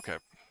experience. Okay.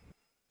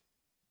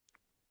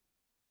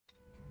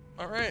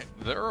 Alright,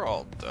 they're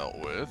all dealt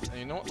with. And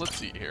you know what?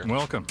 Let's eat here.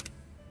 Welcome.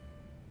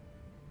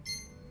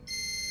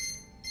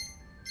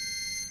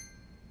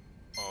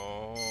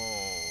 Oh.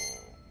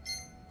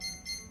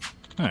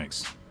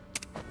 Thanks.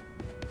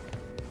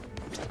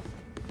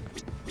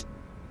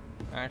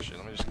 Actually,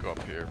 let me just go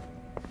up here.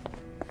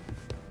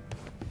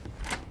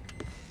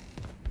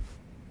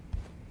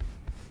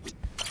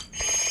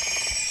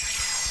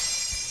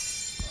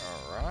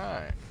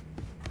 Alright.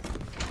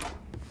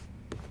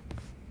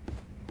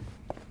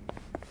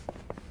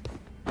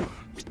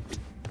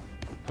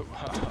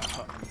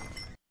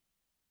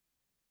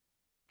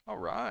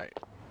 Alright.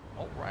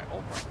 Alright.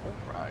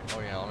 Oh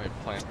yeah, let me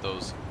plant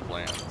those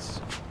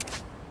plants.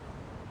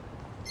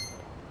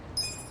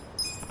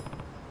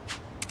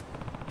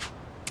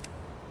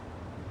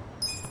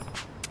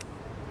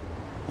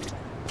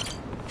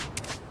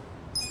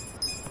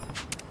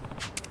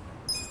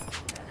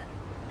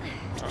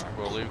 Alright,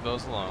 we'll leave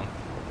those alone.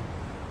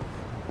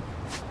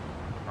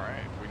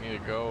 Alright, we need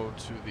to go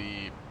to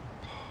the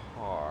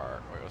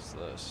park. Wait, what's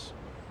this?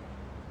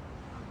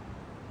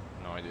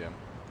 No idea.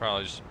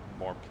 Probably just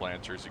more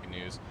planters you can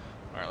use.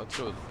 Alright, let's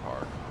go to the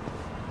park.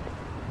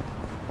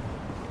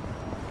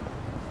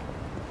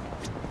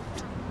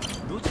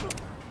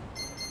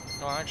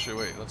 Oh, actually,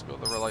 wait. Let's go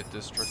to the red light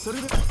district. I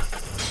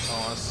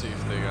want to see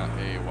if they got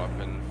a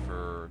weapon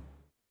for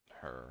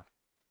her.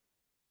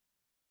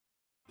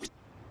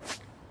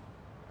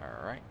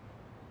 Alright.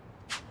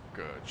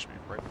 Good. Should be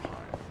right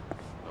behind.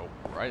 Nope.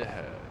 Right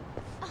ahead.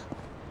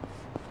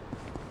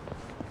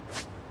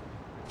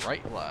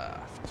 Right,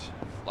 left.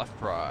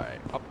 Left, right.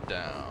 Up,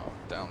 down.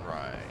 Down,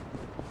 right.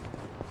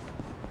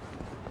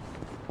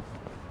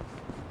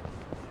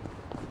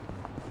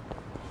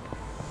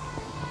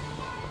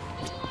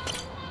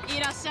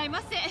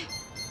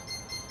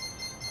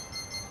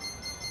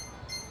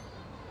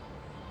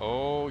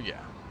 Oh,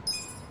 yeah.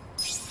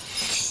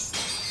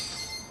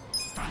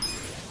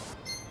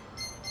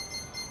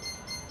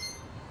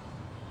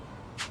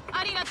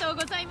 ありがとう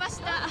ございまし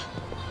た。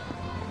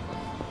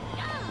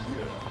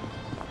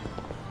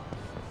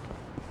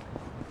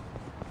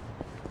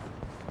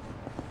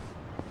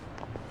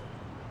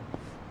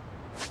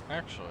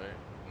Actually,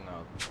 no.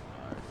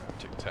 I'm gonna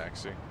take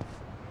taxi.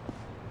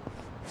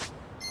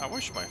 I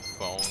wish my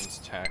phone's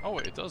oh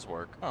wait, it does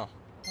work. Oh,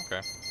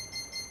 okay.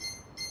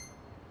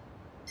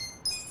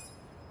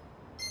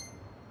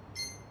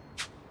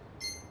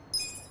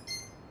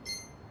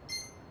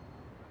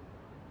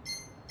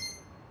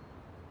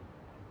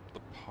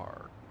 The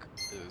park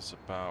is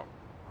about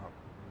up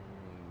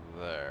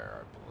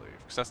there, I believe.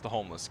 Because that's the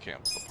homeless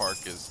camps. The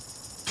park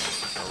is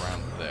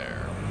around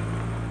there.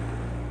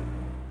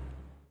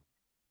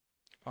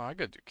 Oh, I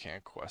gotta do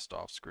Can Quest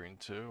off screen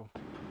too.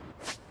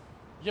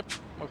 Yep,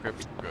 okay,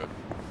 good.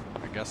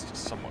 I guessed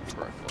somewhat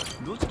correctly.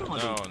 No. I'm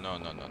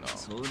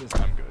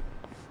good.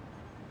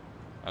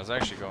 I was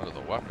actually going to the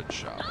weapon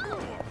shop.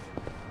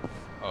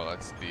 Oh,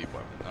 that's the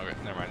weapon. Okay,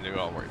 never mind. I've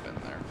already been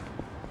there.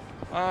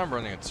 I'm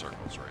running in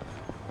circles right now.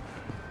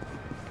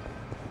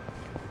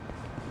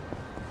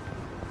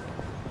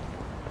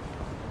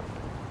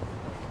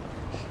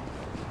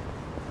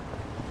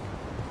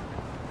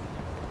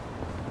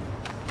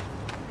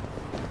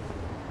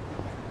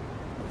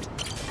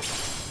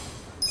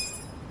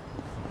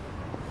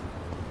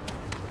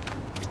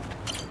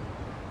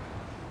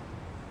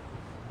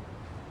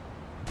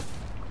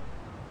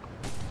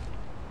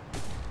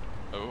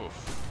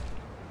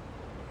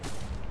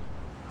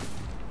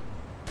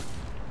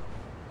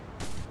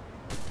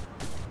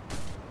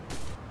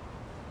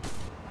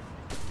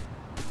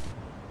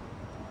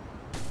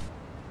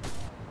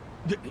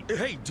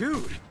 Hey,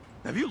 dude!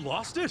 Have you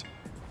lost it?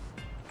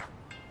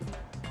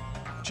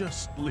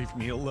 Just leave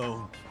me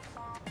alone.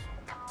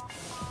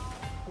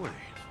 Wait,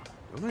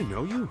 don't I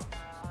know you?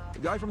 The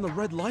guy from the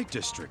red light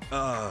district.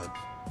 Oh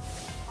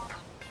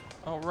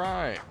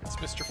right, it's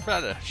Mr.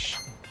 Fetish.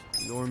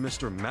 You're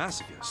Mr.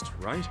 Masochist,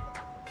 right?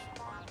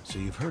 So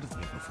you've heard of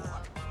me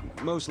before?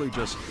 Mostly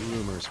just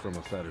rumors from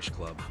a fetish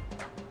club.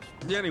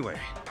 Anyway,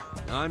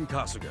 I'm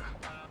Kasuga.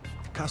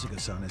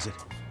 Kasuga-san, is it?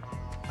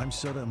 I'm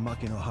Soda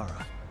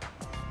Makinohara.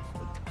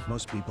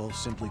 Most people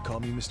simply call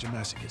me Mr.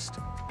 Masochist.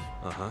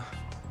 Uh-huh.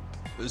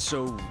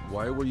 So,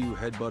 why were you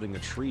headbutting a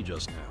tree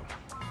just now?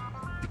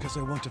 Because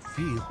I want to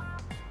feel.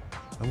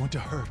 I want to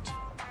hurt.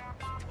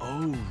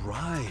 Oh,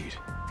 right.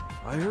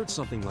 I heard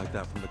something like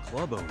that from the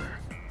club owner.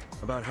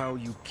 About how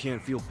you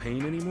can't feel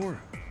pain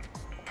anymore?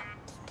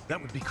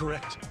 That would be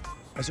correct.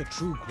 As a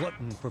true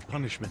glutton for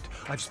punishment,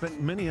 I've spent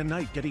many a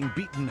night getting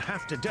beaten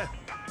half to death.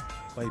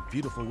 By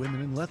beautiful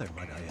women in leather,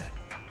 might I add.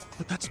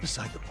 But that's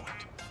beside the point.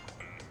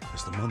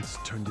 As the months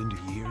turned into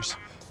years,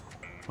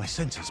 my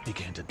senses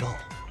began to dull.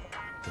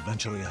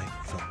 Eventually, I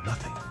felt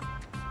nothing.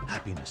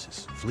 Happiness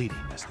is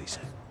fleeting, as they say.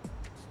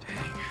 Dang.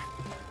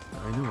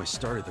 I knew I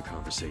started the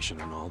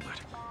conversation and all, but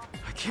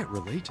I can't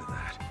relate to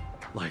that.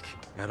 Like,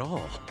 at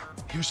all.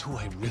 Here's who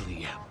I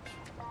really am.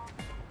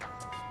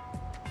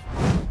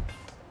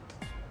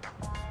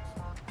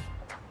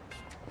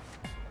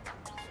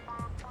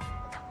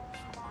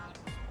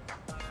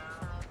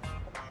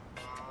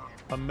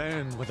 A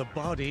man with a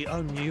body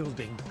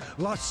unyielding,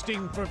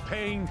 lusting for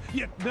pain,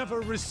 yet never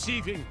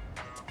receiving.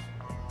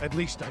 At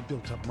least I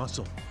built up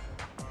muscle.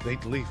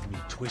 They'd leave me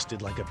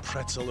twisted like a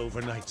pretzel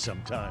overnight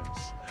sometimes.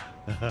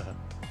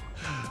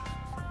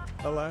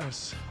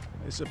 Alas,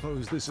 I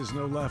suppose this is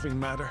no laughing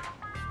matter.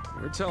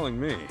 You're telling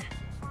me.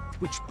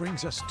 Which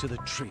brings us to the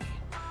tree.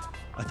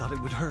 I thought it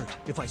would hurt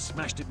if I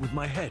smashed it with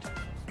my head.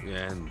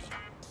 And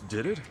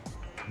did it?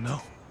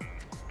 No.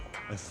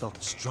 I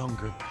felt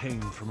stronger pain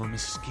from a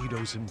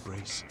mosquito's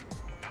embrace.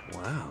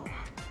 Wow.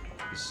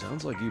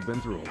 Sounds like you've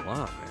been through a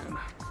lot, man.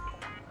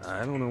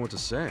 I don't know what to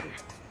say.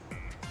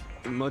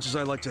 Much as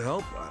I'd like to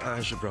help, I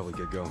should probably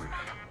get going.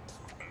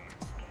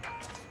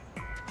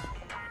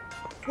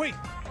 Wait!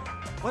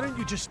 Why don't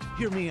you just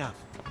hear me out?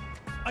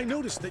 I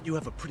noticed that you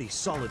have a pretty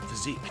solid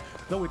physique,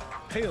 though it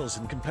pales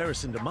in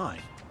comparison to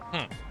mine.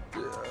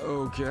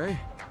 Okay.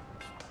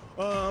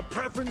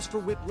 Preference for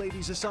whip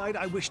ladies aside,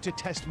 I wish to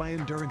test my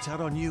endurance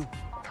out on you.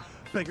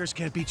 Beggars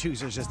can't be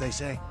choosers, as they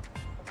say.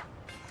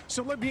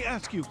 So let me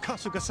ask you,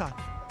 Kasuga-san.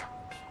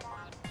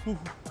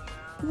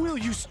 Will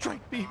you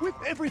strike me with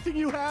everything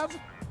you have?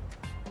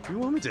 You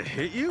want me to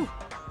hit you?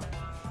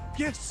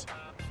 Yes.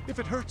 If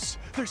it hurts,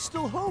 there's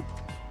still hope.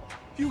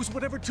 Use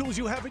whatever tools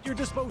you have at your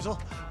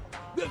disposal.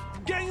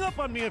 Gang up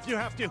on me if you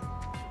have to.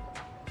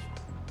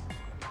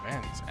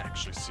 Man, he's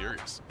actually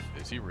serious.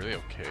 Is he really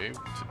okay?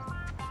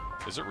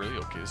 Is it really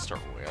okay to start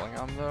wailing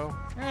on him, though?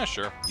 Yeah,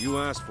 sure. You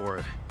asked for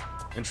it.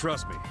 And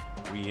trust me,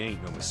 we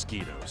ain't no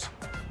mosquitoes.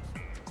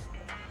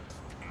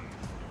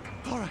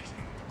 All right.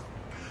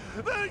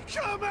 Then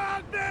come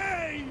at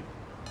me!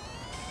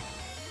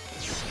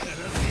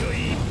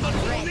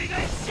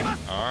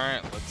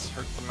 Alright, let's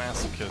hurt the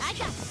masochist.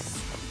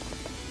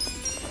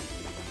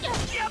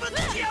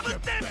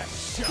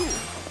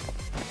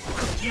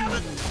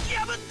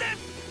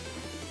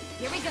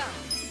 Here we go.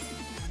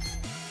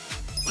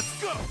 Let's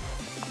go!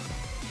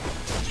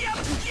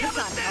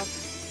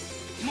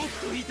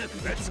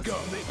 Let's go!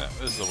 Yeah,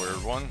 this is a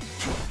weird one.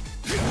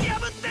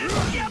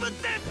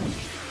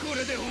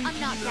 I'm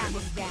not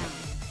backing down.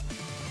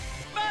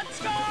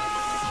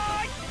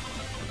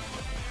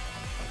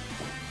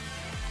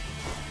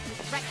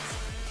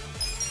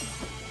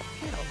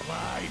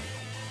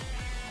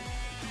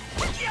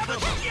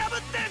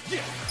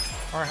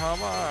 Alright, how am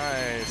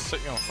I?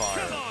 Set you on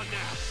fire. Come on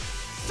now!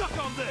 Suck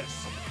on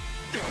this!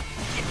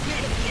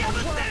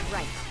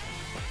 Right.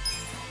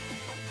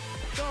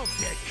 Don't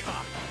get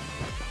caught!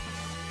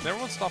 Did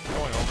everyone stop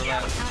going over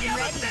that? I'm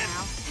ready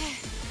now.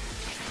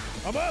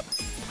 I'm up!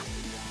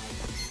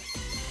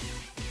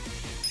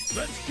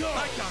 Let's go!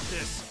 I got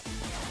this!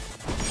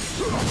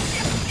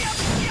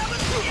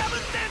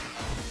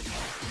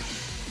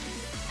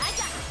 I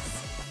got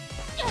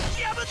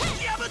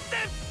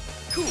this.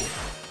 Cool!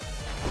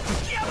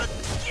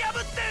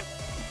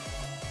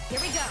 Here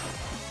we go.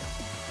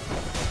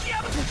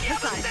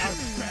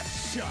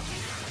 Best shot!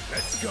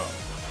 Let's go!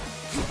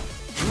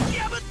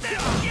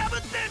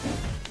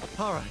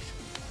 All right.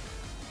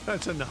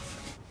 That's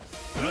enough.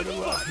 Good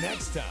luck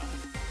next time!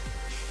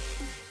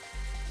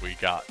 We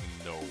got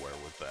nowhere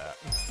with that.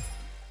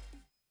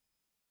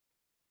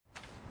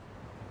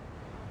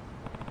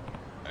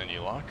 Any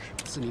luck?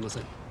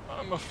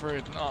 I'm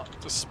afraid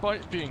not.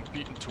 Despite being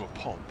beaten to a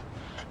pulp,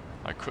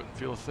 I couldn't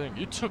feel a thing.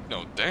 You took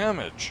no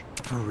damage.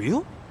 For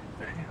real?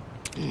 Damn.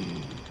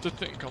 To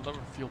think I'll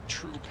never feel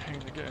true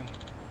pain again.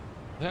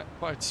 That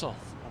by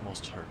itself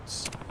almost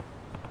hurts.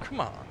 Come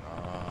on,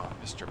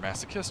 Mr.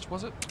 Masochist,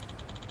 was it?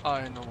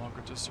 I no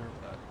longer deserve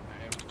that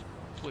name.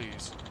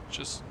 Please,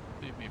 just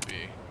leave me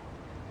be.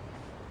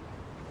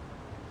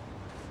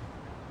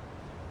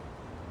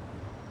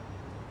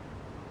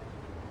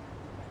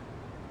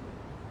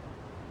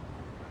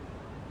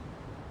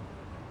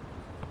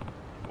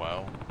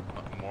 Well,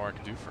 nothing more I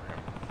can do for him.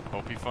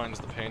 Hope he finds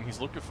the pain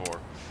he's looking for.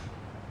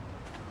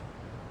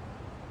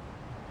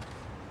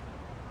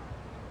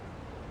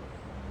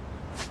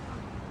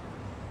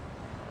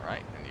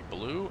 Alright, any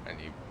blue?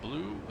 Any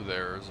blue?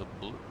 There's a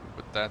blue,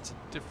 but that's a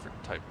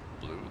different type of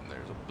blue. And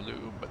there's a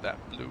blue, but that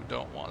blue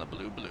don't want a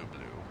blue, blue,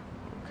 blue.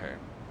 Okay.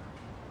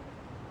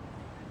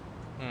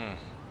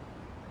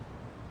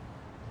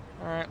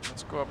 Alright,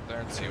 let's go up there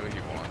and see what he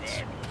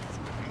wants.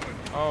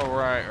 Oh,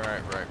 right.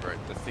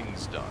 The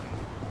thing's done.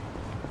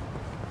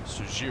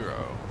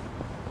 Sujiro.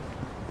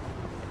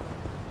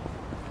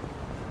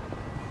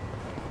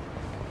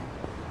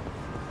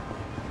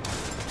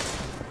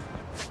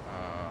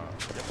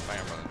 Yep, I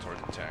am running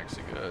towards the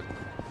taxi. Good.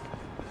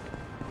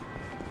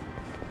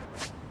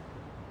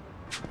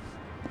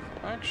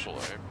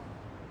 Actually,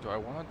 do I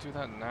want to do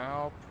that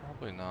now?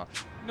 Probably not.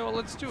 No,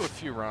 let's do a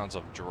few rounds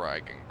of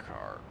Dragon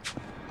Cart.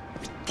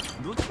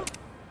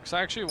 Because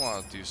I actually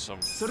want to do some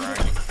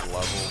grinding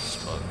levels,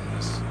 but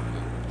it's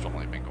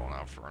only been going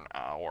on for an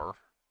hour.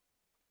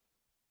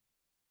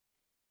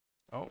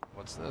 Oh,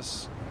 what's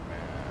this?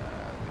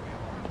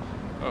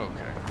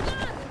 Okay.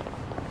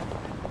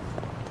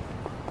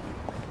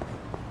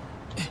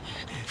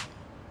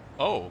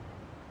 Oh.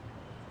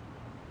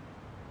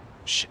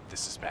 Shit,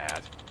 this is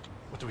bad.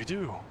 What do we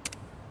do?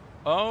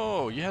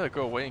 Oh, you had to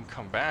go away and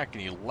come back,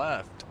 and he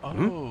left.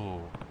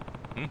 Oh.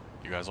 You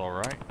guys all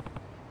right?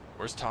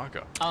 Where's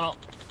Taka? I don't know.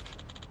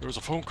 There was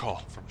a phone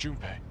call from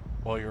Junpei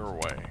while you're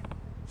away.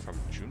 From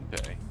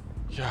Junpei?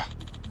 Yeah.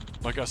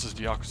 My guess is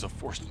the Yakuza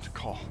forced him to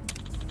call.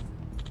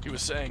 He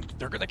was saying,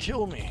 they're gonna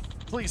kill me.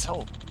 Please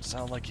help.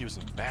 Sounded like he was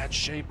in bad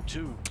shape,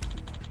 too.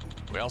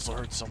 We also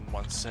heard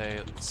someone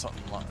say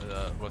something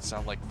what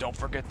sounded like, don't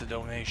forget the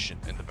donation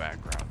in the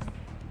background.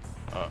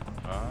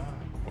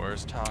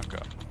 Where's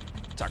Taka?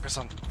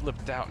 Taka-san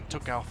flipped out and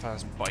took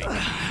Alpha's bike.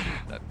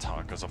 That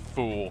Taka's a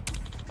fool.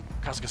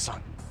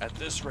 Kasuga-san, at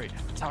this rate,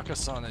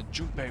 Taka-san and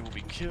Junpei will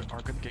be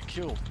are gonna get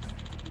killed.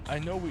 I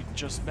know we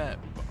just met,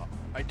 but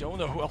I don't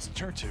know who else to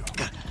turn to.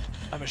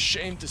 I'm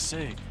ashamed to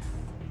say,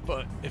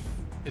 but if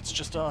it's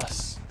just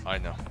us. I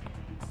know.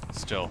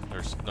 Still,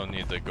 there's no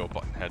need to go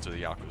button heads with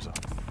the Yakuza.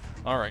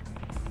 Alright.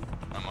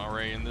 I'm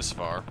already in this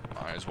far.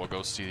 Might as well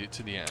go see it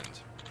to the end.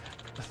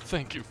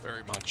 Thank you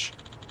very much.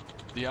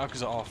 The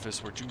Yakuza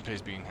office where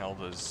Junpei's being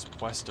held is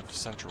west of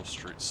Central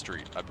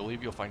Street. I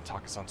believe you'll find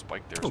Taka-san's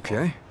bike there as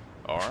okay.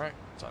 well. Alright,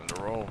 time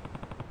to roll.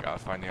 Gotta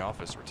find the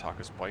office where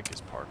Taka's bike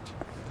is parked.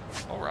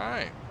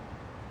 Alright.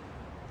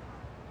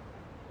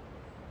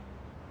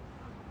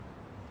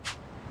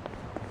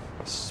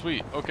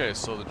 Sweet. Okay,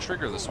 so to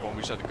trigger this one,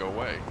 we just had to go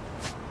away.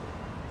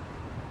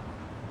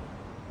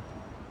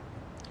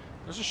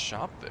 There's a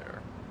shop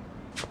there.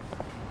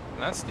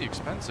 And that's the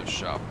expensive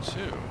shop,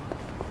 too.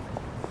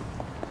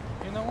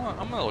 You know what?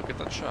 I'm gonna look at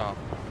that shop.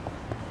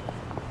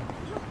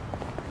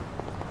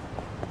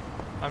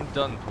 I'm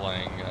done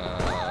playing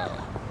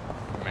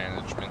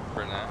management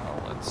for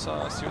now. Let's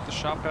see what the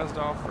shop has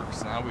to offer,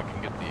 because now we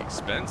can get the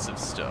expensive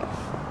stuff.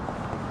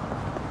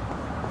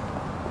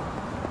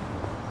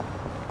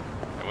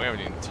 And we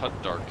haven't even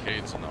touched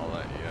arcades and all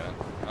that yet.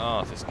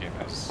 Oh, this game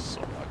has so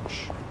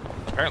much.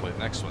 Apparently the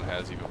next one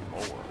has even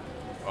more.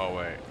 Oh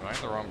wait, am I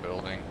in the wrong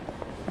building?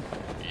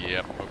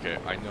 Yep, okay,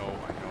 I know,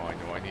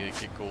 I need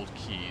to get gold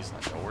keys. I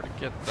know where to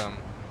get them.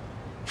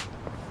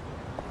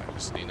 I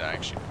just need to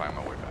actually find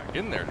my way back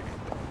in there to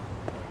get them.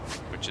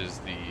 Which is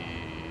the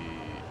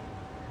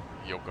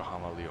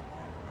Yokohama Leo.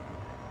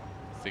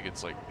 I think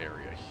it's like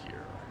area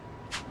here.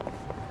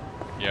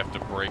 You have to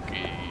break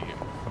a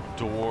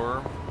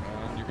door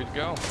and you're good to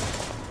go.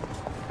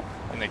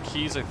 And the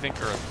keys, I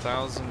think, are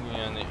 1,000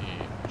 yen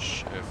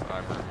each, if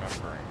I'm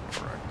remembering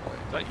correctly.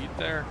 Did I eat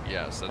there?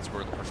 Yes, that's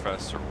where the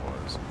professor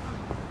was.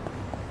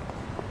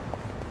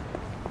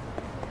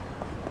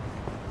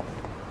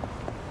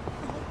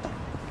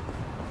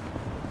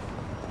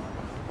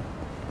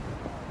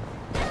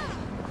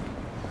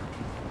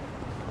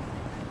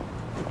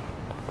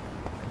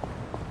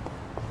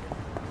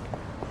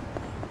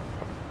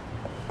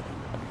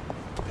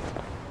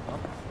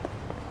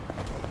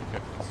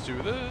 Do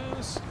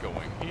this,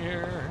 going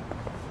here.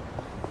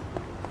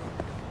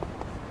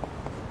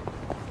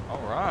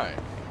 Alright.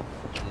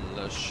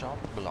 Le Champ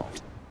Blanc.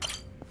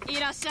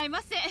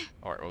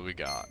 Alright, what do we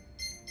got?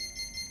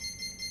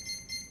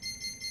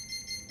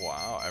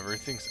 Wow,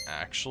 everything's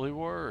actually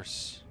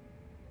worse.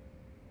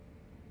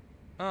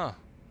 Huh.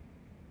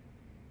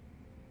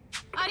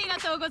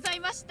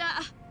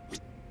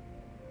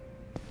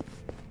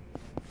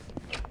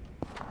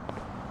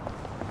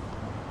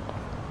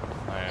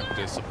 I am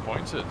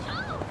disappointed.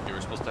 You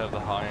were supposed to have the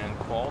high-end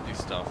quality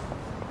stuff,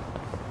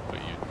 but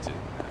you didn't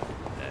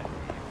have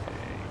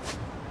anything.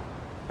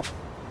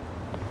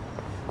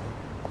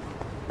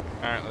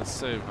 Alright, let's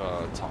save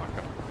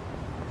Taka.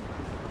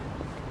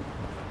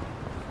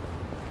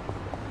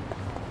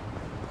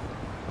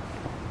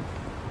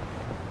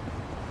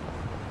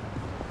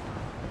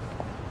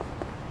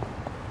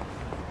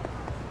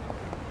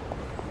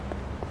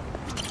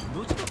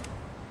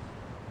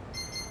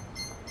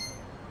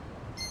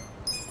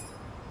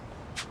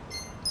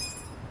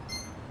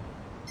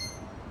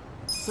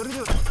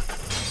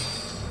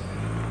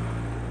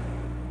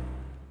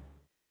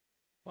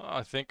 Well,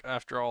 I think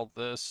after all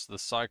this, the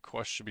side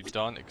quest should be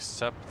done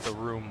except the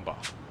Roomba.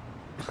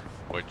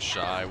 Which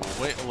I will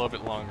wait a little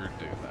bit longer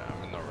to do that.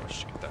 I'm in no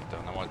rush to get that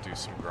done. I want to do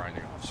some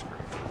grinding off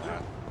screen for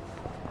that.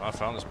 Well, I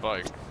found this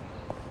bike.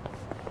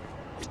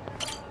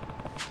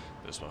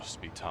 This must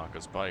be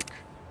Taka's bike.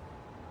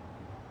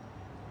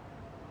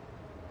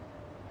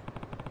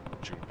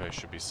 Junpei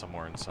should be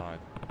somewhere inside.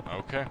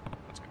 Okay,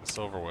 let's get this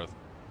over with.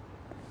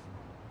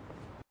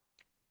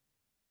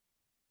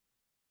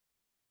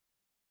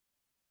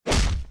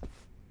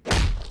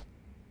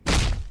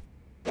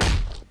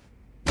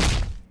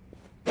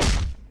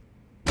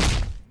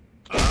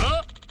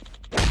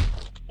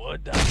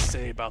 What did I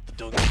say about the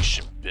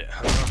donation bit,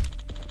 huh?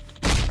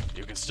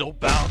 You can still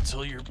bow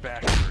until your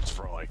back hurts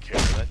for all I care.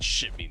 That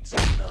shit means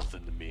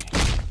nothing to me.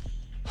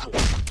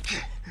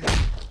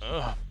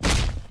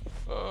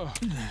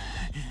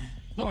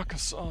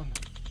 Naka-san,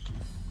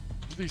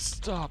 please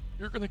stop.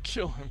 You're gonna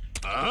kill him.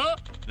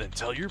 Then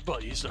tell your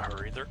buddies to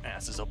hurry their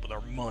asses up with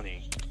our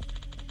money.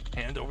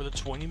 Hand over the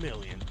 20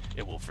 million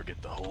and we'll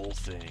forget the whole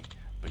thing.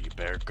 But you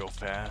better go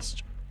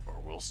fast or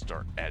we'll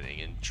start adding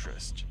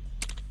interest.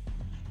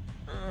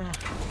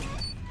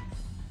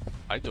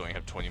 I don't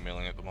have 20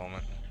 million at the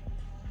moment.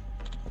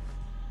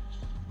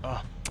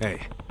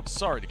 Hey.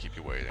 Sorry to keep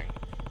you waiting.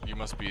 You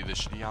must be the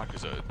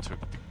Yakuza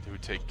who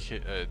take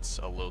kids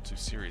a little too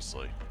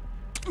seriously.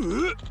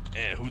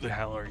 And who the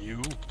hell are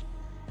you?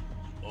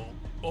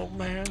 Oh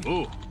man.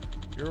 Ooh.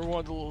 You're one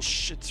of the little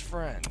shit's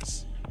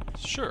friends.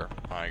 Sure,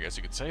 I guess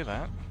you could say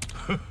that.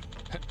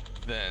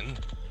 Then,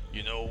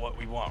 you know what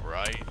we want,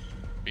 right?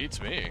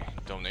 Beats me.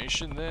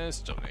 Donation this,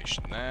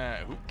 donation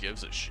that. Who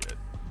gives a shit?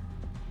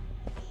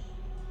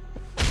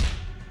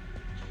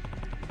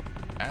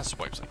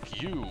 Asswipes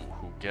like you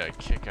who get a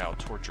kick out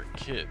torturing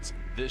kids.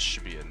 This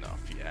should be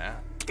enough, yeah?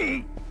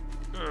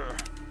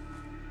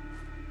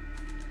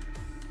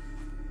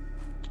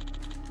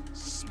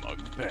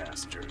 Smug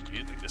bastard.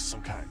 You think this is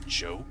some kind of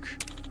joke?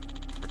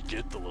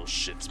 Forget the little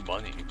shit's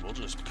money. We'll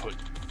just put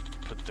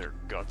their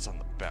guts on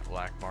the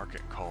black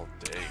market and call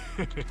it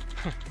a day.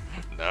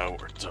 Now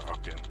we're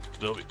talking.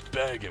 They'll be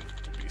begging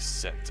to be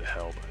sent to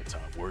hell by the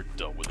time we're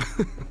done with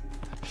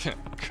it.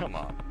 Come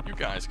on, you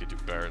guys could do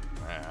better than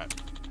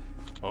that.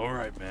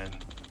 Alright, man.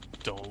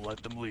 Don't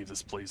let them leave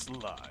this place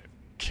alive.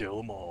 Kill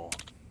them all.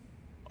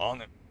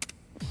 On it.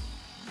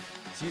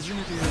 Let's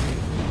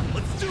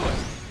do it!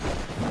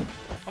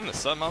 I'm gonna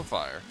set them on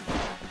fire.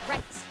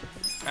 Right.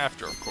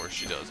 After, of course,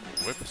 she does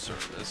whip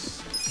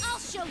service. I'll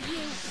show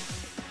you.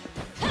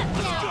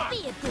 Now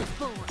be a good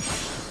boy.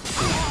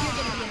 You're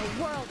gonna be in a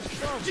world of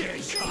trouble.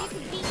 You sure you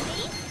can beat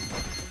me?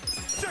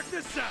 Check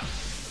this out.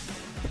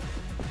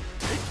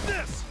 Take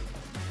this.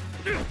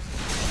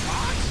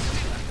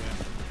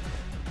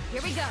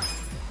 Here we go.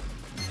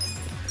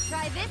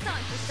 Try this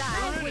on for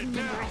size. I wouldn't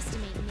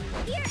underestimate me.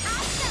 You're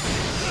awesome.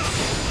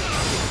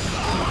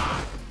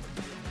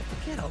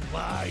 Get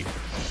alive.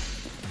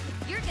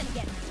 You're gonna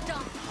get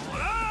stomped.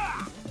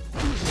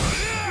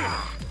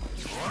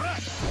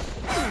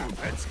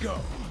 Let's go.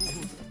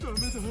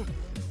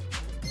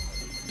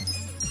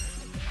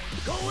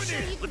 Going Sure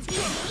in. you can Let's beat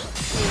go. me?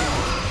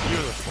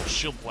 Beautiful.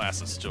 Shield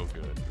blast is still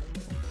good.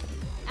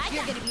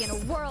 You're gonna be in a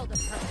world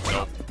of hurt.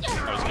 Nope.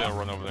 I was gonna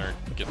run over there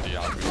and get the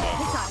Yakuza. This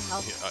ought to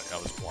help. Yeah, I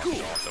was blocked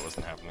off. That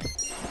wasn't happening.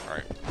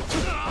 Alright.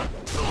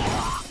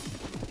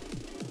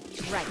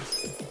 Right.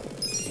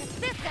 Check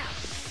this out.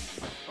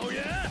 Oh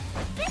yeah.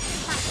 This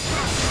is my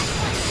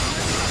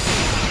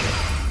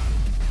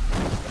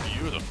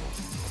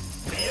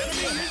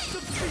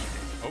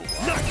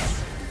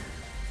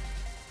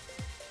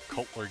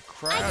Boatload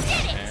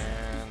crash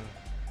and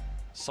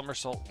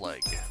somersault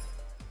leg.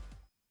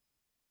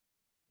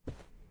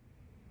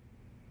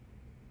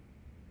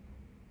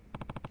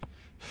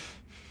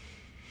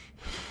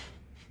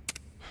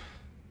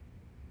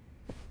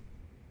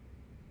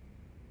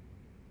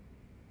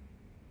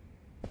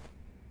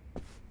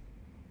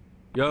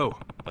 Yo.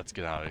 Let's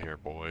get out of here,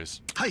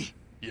 boys. Hey.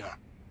 Yeah.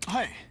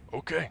 Hey.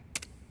 Okay.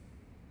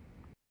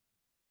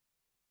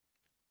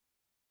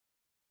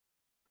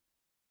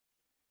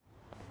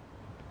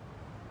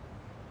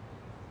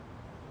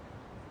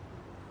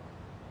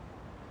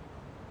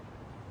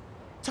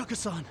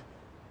 Taka-san,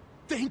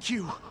 thank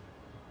you.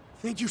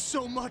 Thank you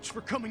so much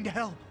for coming to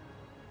help.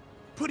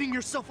 Putting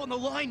yourself on the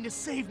line to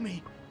save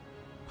me.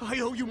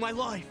 I owe you my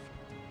life.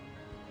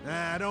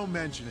 Nah, don't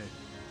mention it.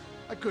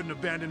 I couldn't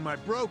abandon my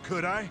bro,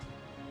 could I?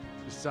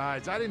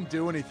 Besides, I didn't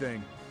do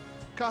anything.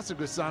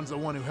 Kasuga-san's the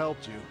one who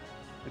helped you.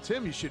 It's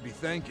him you should be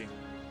thanking.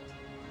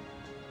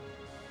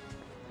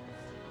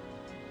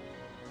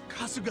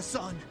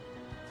 Kasuga-san,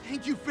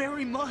 thank you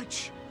very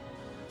much.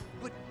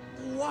 But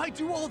why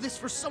do all this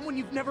for someone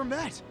you've never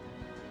met?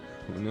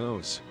 Who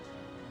knows?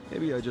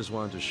 Maybe I just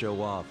wanted to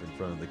show off in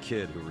front of the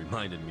kid who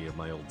reminded me of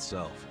my old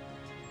self.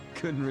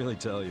 Couldn't really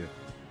tell you.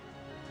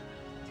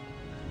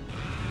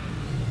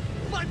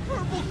 My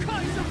purple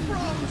Kaiser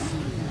froze!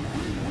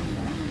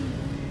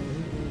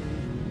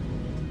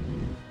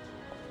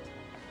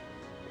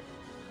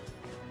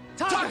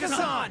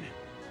 Taka-san!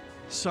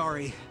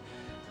 Sorry.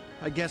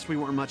 I guess we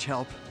weren't much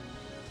help.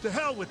 To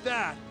hell with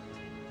that!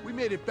 We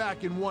made it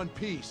back in one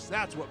piece,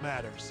 that's what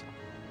matters.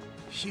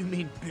 You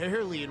mean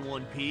barely in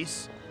one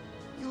piece?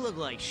 You look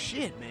like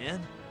shit,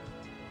 man.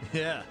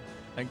 Yeah,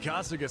 and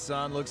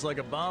Kasuga-san looks like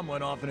a bomb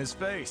went off in his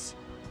face.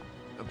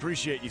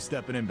 Appreciate you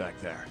stepping in back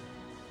there.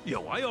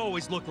 Yo, I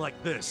always look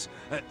like this.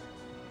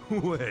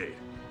 Wait,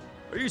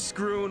 are you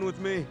screwing with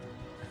me?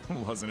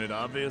 Wasn't it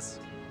obvious?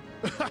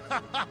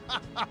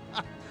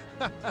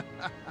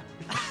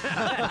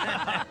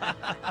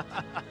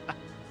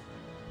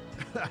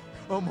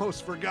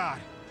 Almost forgot.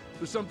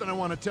 There's something I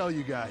want to tell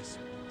you guys.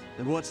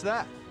 And what's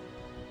that?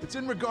 It's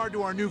in regard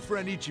to our new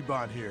friend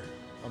Ichiban here.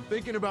 I'm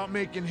thinking about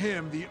making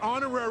him the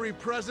honorary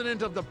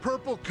president of the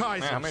Purple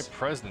Kaisers. Man, how many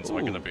presidents am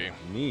I gonna be?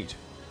 Neat.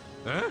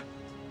 Huh?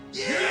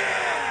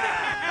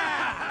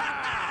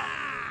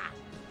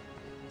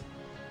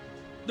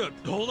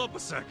 Hold up a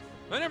sec.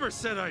 I never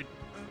said I'd...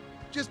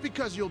 Just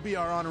because you'll be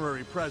our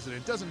honorary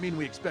president doesn't mean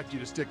we expect you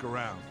to stick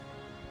around.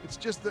 It's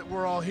just that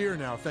we're all here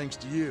now thanks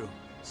to you.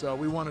 So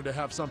we wanted to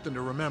have something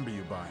to remember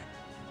you by.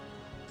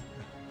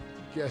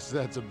 Guess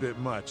that's a bit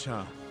much,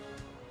 huh?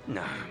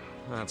 Nah,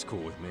 that's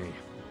cool with me.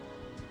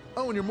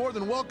 Oh, and you're more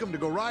than welcome to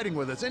go riding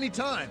with us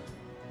anytime.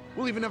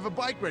 We'll even have a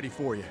bike ready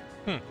for you.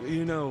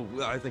 You know,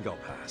 I think I'll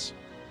pass.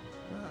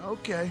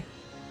 Okay.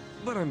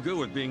 But I'm good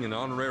with being an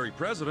honorary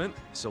president,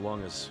 so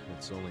long as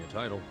it's only a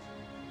title.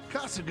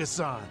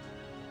 Kasuga-san.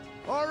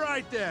 All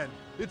right then,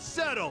 it's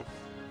settled.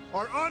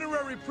 Our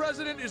honorary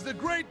president is the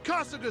great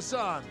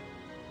Kasuga-san.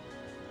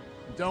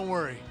 Don't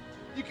worry,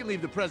 you can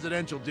leave the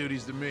presidential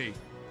duties to me.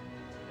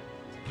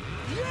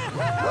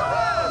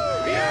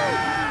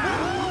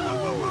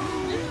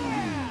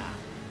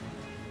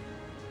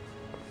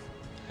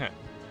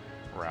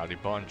 Rowdy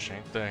bunch,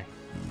 ain't they?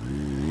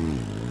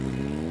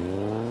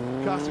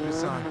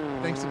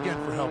 Kasuga-san, thanks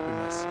again for helping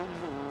us.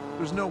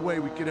 There's no way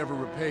we could ever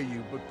repay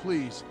you, but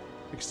please,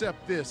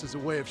 accept this as a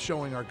way of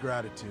showing our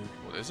gratitude.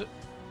 What is it?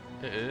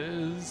 It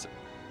is...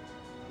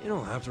 You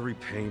don't have to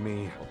repay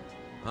me.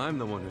 I'm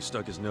the one who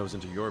stuck his nose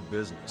into your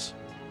business.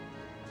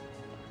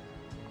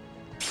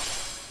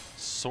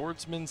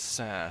 Swordsman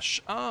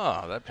sash.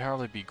 Ah, that'd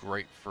probably be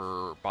great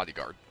for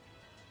bodyguard.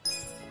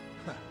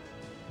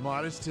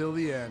 Modest till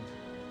the end.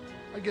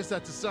 I guess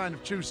that's a sign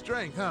of true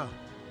strength, huh?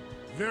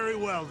 Very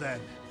well then.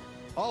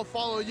 I'll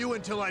follow you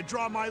until I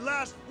draw my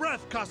last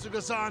breath,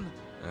 Kasuga-san.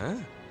 Huh?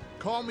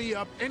 Call me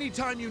up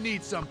anytime you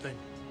need something.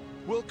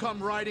 We'll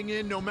come riding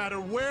in no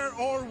matter where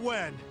or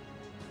when.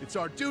 It's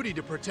our duty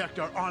to protect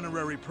our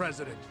honorary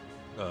president.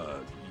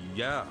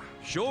 Yeah,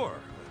 sure.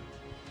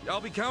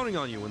 I'll be counting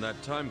on you when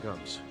that time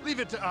comes. Leave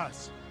it to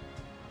us.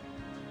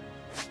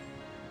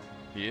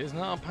 He is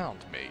not a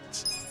pound mate.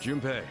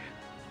 Junpei,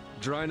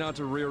 try not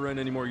to rear end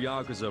any more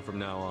Yakuza from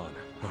now on,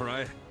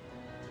 alright?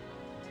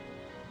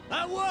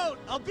 I won't!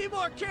 I'll be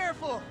more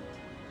careful!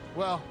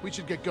 Well, we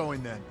should get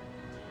going then.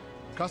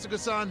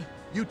 Kasuga-san,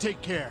 you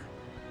take care.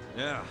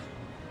 Yeah.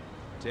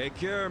 Take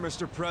care,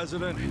 Mr.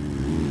 President.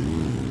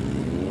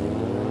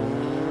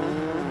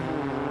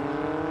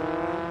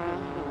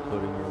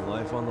 Putting your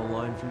life on the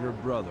line for your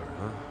brother,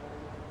 huh?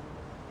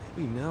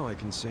 Maybe now I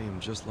can say him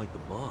just like the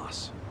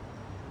boss.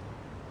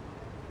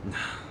 Nah,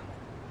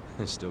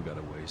 I still got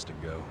a ways to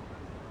go.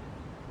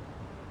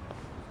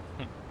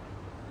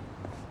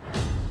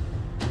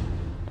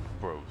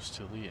 Bros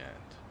till the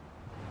end.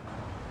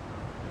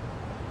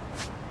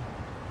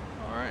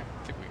 Alright,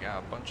 I think we got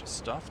a bunch of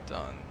stuff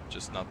done.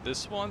 Just not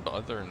this one, but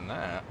other than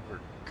that, we're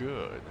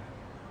good.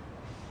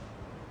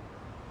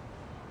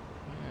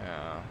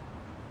 Yeah.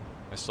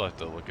 I still have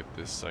to look at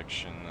this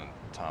section, the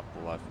top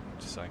left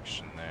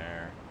section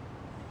there.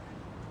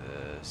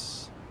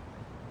 This.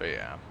 But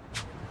yeah.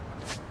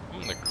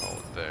 I'm gonna call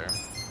it there.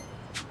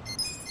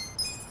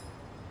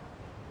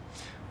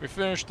 We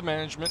finished the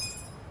management.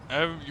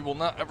 You will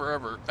not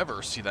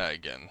ever see that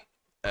again.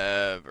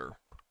 Ever.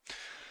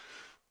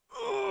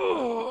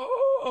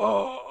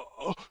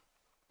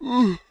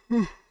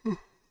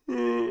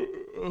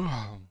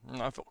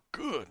 I feel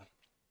good.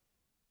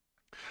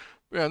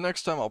 Yeah,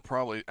 next time I'll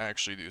probably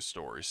actually do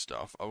story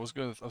stuff. I was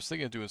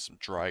thinking of doing some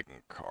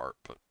Dragon Carp,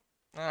 but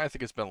I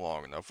think it's been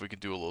long enough. We could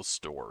do a little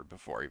story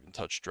before I even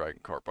touch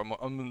Dragon Carp. I'm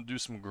gonna do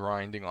some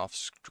grinding off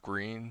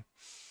screen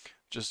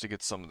just to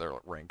get some of their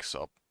ranks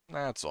up.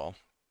 That's all.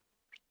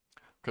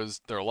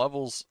 Because their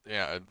levels,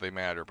 yeah, they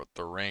matter, but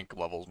the rank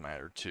levels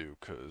matter too,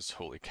 because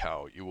holy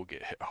cow, you will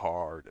get hit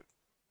hard.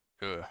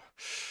 Ugh.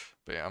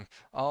 But yeah,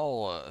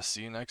 I'll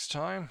see you next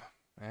time,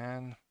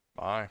 and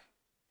bye.